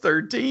says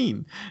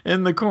 13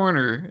 in the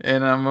corner,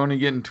 and I'm only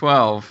getting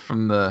 12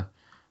 from the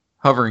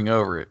hovering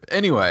over it.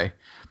 Anyway,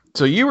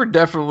 so you were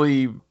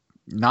definitely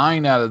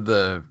 9 out of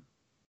the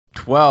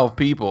 12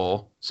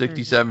 people,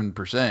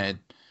 67%,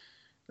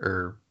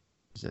 or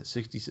is that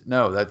 60?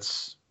 No,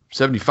 that's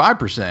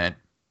 75%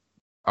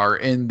 are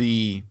in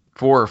the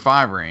 4 or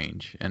 5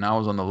 range, and I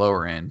was on the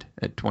lower end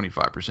at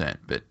 25%.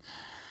 But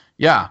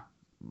yeah,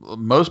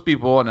 most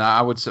people, and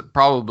I would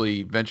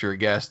probably venture a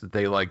guess that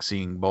they like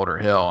seeing Boulder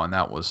Hill, and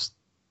that was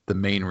the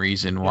main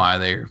reason why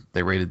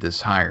they rated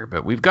this higher.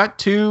 But we've got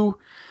 2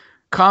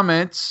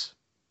 comments,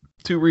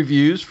 2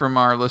 reviews from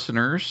our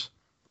listeners.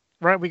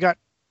 Right, we got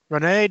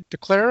Renee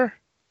DeClaire.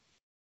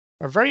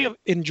 A very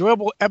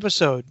enjoyable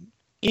episode.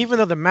 Even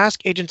though the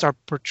mask agents are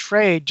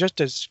portrayed just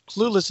as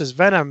clueless as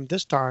Venom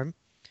this time,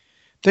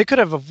 they could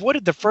have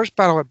avoided the first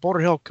battle at Boulder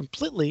Hill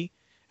completely,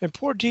 and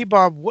poor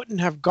T-Bob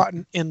wouldn't have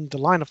gotten in the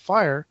line of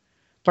fire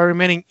by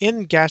remaining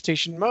in gas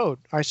station mode.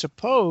 I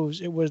suppose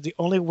it was the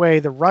only way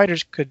the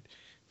writers could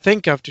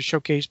think of to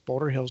showcase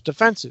Boulder Hill's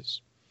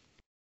defenses.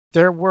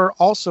 There were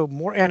also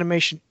more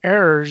animation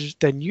errors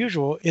than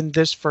usual in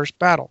this first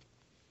battle.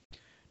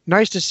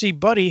 Nice to see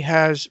Buddy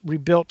has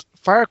rebuilt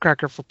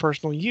Firecracker for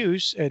personal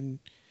use and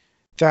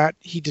that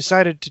he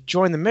decided to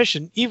join the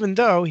mission even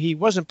though he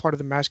wasn't part of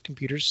the mass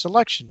computer's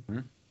selection.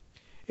 Mm-hmm.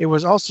 It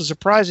was also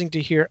surprising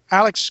to hear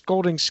Alex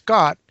scolding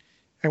Scott,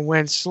 and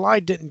when Sly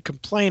didn't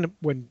complain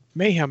when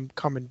Mayhem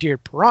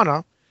commandeered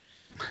Piranha,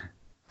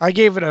 I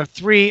gave it a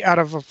 3 out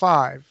of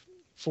 5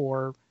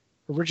 for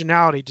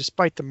originality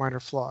despite the minor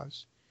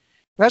flaws.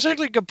 That's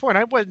actually a good point.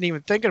 I wasn't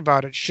even thinking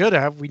about it. Should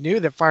have. We knew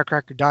that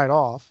Firecracker died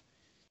off.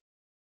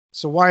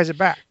 So why is it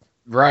back?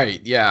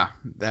 Right. Yeah.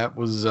 That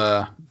was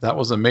a major. That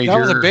was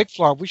a big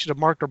flaw. We should have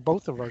marked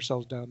both of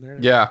ourselves down there.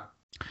 Yeah.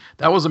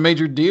 That was a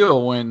major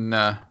deal when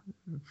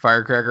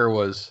Firecracker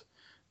was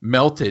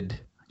melted.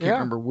 I can't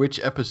remember which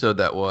episode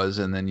that was,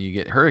 and then you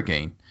get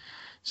Hurricane.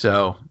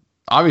 So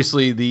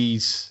obviously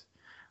these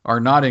are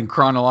not in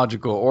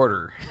chronological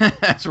order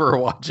as we're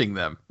watching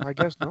them. I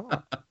guess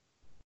not.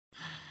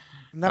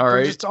 And that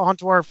brings us on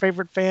to our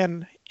favorite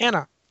fan,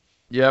 Anna.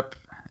 Yep.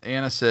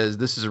 Anna says,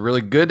 this is a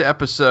really good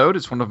episode.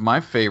 It's one of my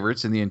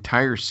favorites in the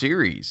entire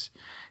series.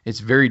 It's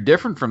very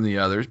different from the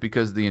others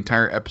because the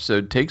entire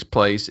episode takes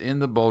place in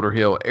the Boulder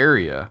Hill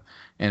area.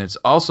 And it's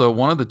also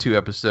one of the 2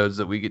 episodes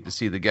that we get to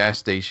see the gas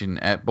station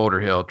at Boulder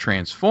Hill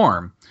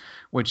transform,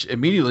 which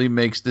immediately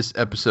makes this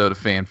episode a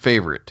fan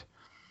favorite.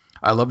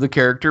 I love the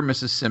character,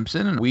 Mrs.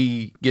 Simpson, and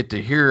we get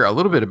to hear a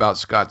little bit about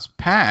Scott's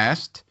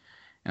past.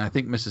 And I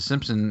think Mrs.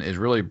 Simpson is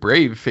really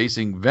brave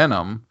facing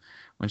Venom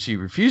when she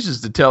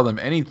refuses to tell them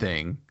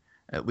anything,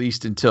 at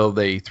least until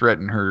they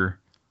threaten her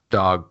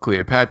dog,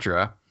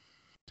 Cleopatra,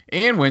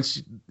 and when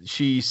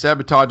she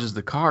sabotages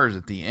the cars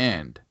at the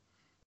end.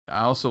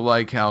 I also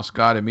like how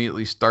Scott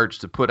immediately starts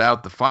to put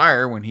out the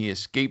fire when he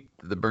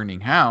escaped the burning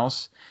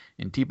house,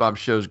 and T-Bob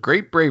shows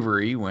great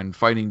bravery when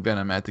fighting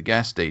Venom at the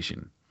gas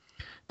station.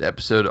 The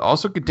episode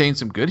also contains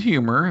some good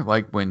humor,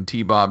 like when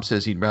T-Bob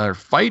says he'd rather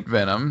fight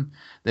Venom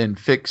than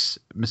fix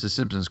Mrs.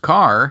 Simpson's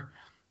car,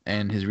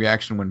 and his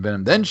reaction when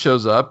Venom then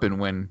shows up and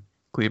when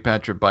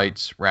Cleopatra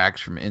bites Rax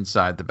from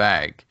inside the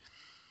bag.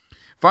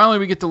 Finally,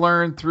 we get to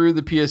learn through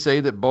the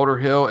PSA that Boulder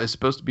Hill is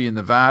supposed to be in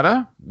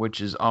Nevada,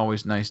 which is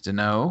always nice to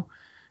know.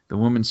 The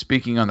woman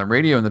speaking on the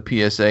radio in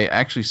the PSA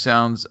actually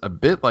sounds a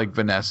bit like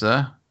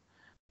Vanessa.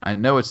 I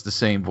know it's the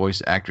same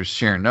voice actress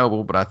Sharon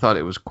Noble, but I thought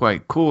it was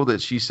quite cool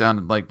that she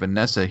sounded like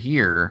Vanessa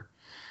here.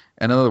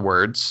 In other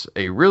words,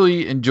 a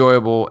really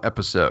enjoyable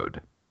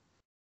episode.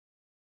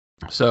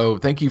 So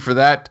thank you for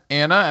that,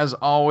 Anna, as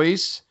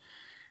always.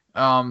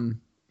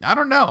 I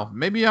don't know.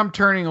 Maybe I'm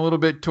turning a little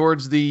bit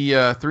towards the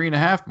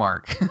 3.5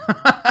 mark.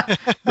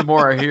 The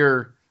more I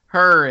hear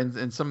her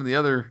and some of the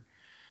other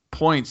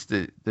points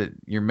that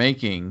you're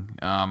making.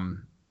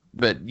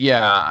 But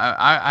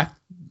yeah,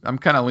 I'm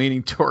kind of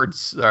leaning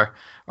towards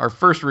our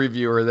first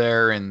reviewer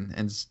there,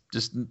 and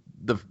just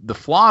the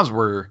flaws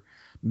were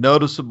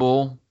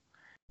noticeable.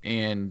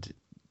 And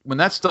when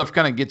that stuff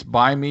kind of gets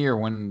by me, or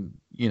when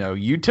you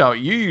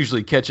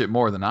usually catch it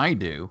more than I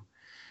do.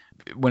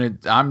 When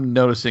I'm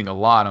noticing a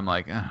lot, I'm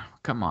like, oh,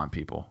 come on,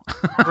 people.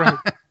 Right.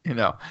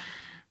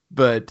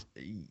 But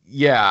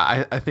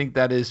yeah, I think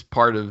that is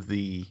part of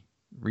the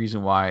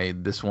reason why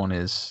this one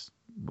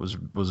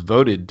was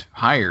voted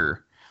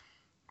higher,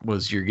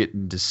 was you're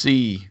getting to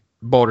see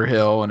Boulder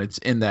Hill and it's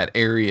in that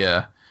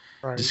area,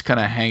 right, just kind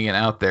of hanging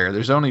out there.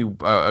 There's only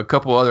a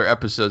couple other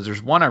episodes.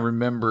 There's one I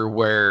remember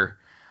where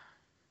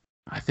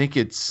I think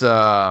it's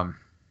the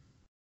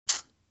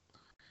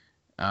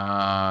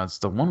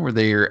one where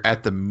they're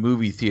at the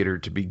movie theater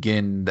to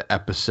begin the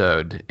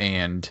episode,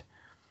 and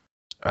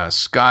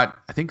Scott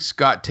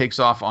takes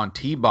off on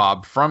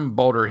T-Bob from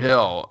Boulder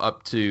Hill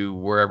up to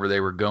wherever they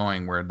were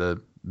going, where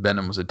the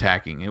Venom was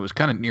attacking. It was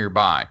kind of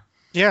nearby.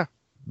 Yeah.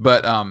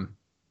 But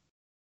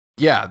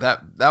yeah,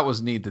 that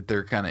was neat that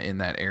they're kind of in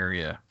that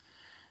area.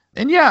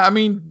 And yeah, I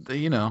mean,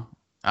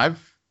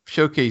 I've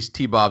showcased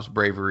T-Bob's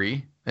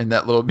bravery in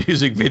that little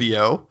music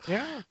video.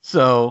 Yeah.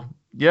 So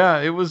yeah,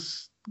 it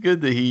was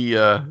good that he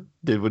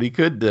did what he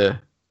could to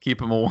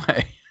keep him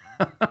away.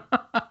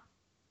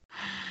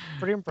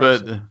 Pretty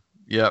impressive. But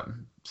yep.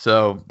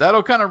 So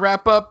that'll kind of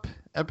wrap up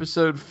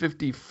episode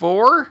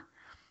 54,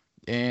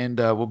 and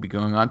we'll be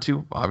going on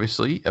to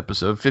obviously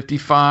episode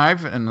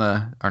 55 and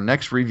our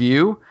next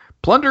review,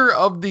 Plunder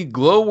of the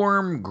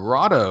Glowworm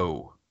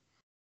Grotto.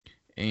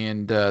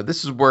 And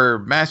this is where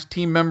masked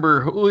team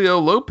member Julio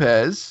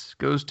Lopez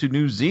goes to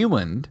New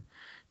Zealand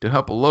to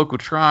help a local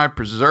tribe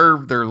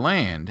preserve their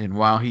land. And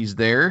while he's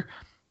there,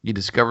 he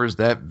discovers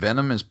that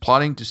Venom is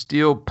plotting to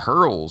steal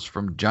pearls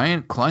from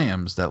giant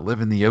clams that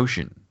live in the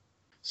ocean.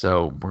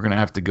 So we're going to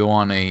have to go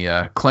on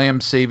a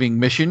clam-saving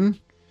mission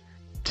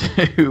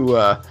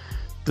to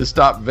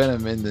stop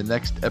Venom in the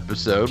next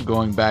episode,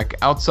 going back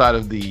outside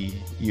of the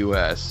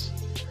U.S.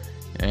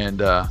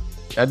 And I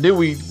knew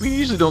we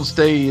usually don't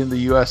stay in the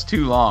U.S.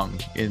 too long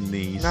in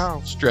these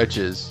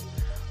stretches.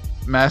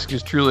 Mask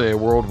is truly a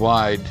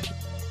worldwide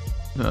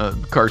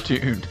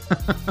cartoon.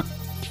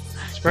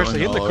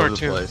 Especially in the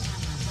cartoon.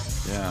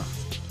 Yeah.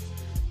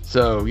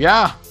 So,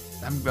 yeah.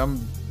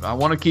 I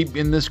want to keep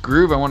in this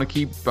groove.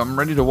 I'm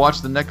ready to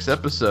watch the next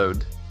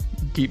episode.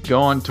 Keep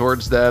going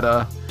towards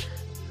that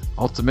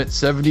Ultimate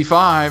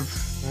 75.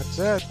 That's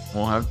it.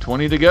 We'll have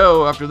 20 to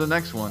go after the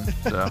next one.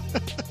 So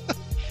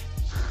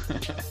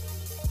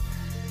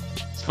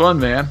it's fun,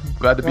 man.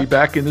 Glad to be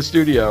back in the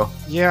studio.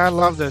 Yeah, I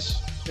love this,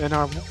 and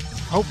I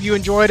hope you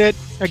enjoyed it.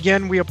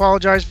 Again, we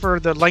apologize for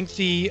the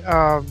lengthy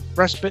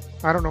respite.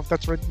 I don't know if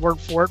that's the right word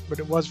for it, but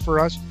it was for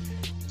us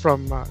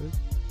from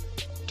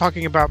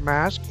talking about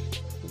Mask,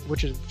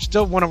 which is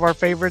still one of our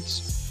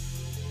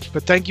favorites.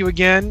 But thank you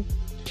again.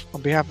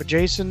 On behalf of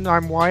Jason,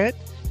 I'm Wyatt,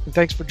 and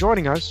thanks for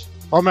joining us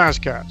on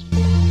Maskcast.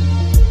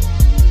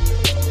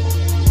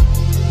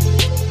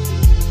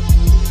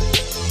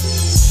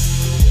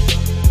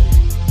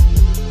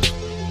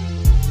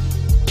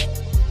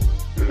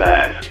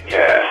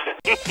 Maskcast.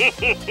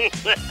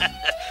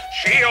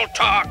 Shield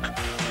talk.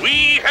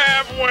 We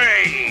have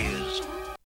ways.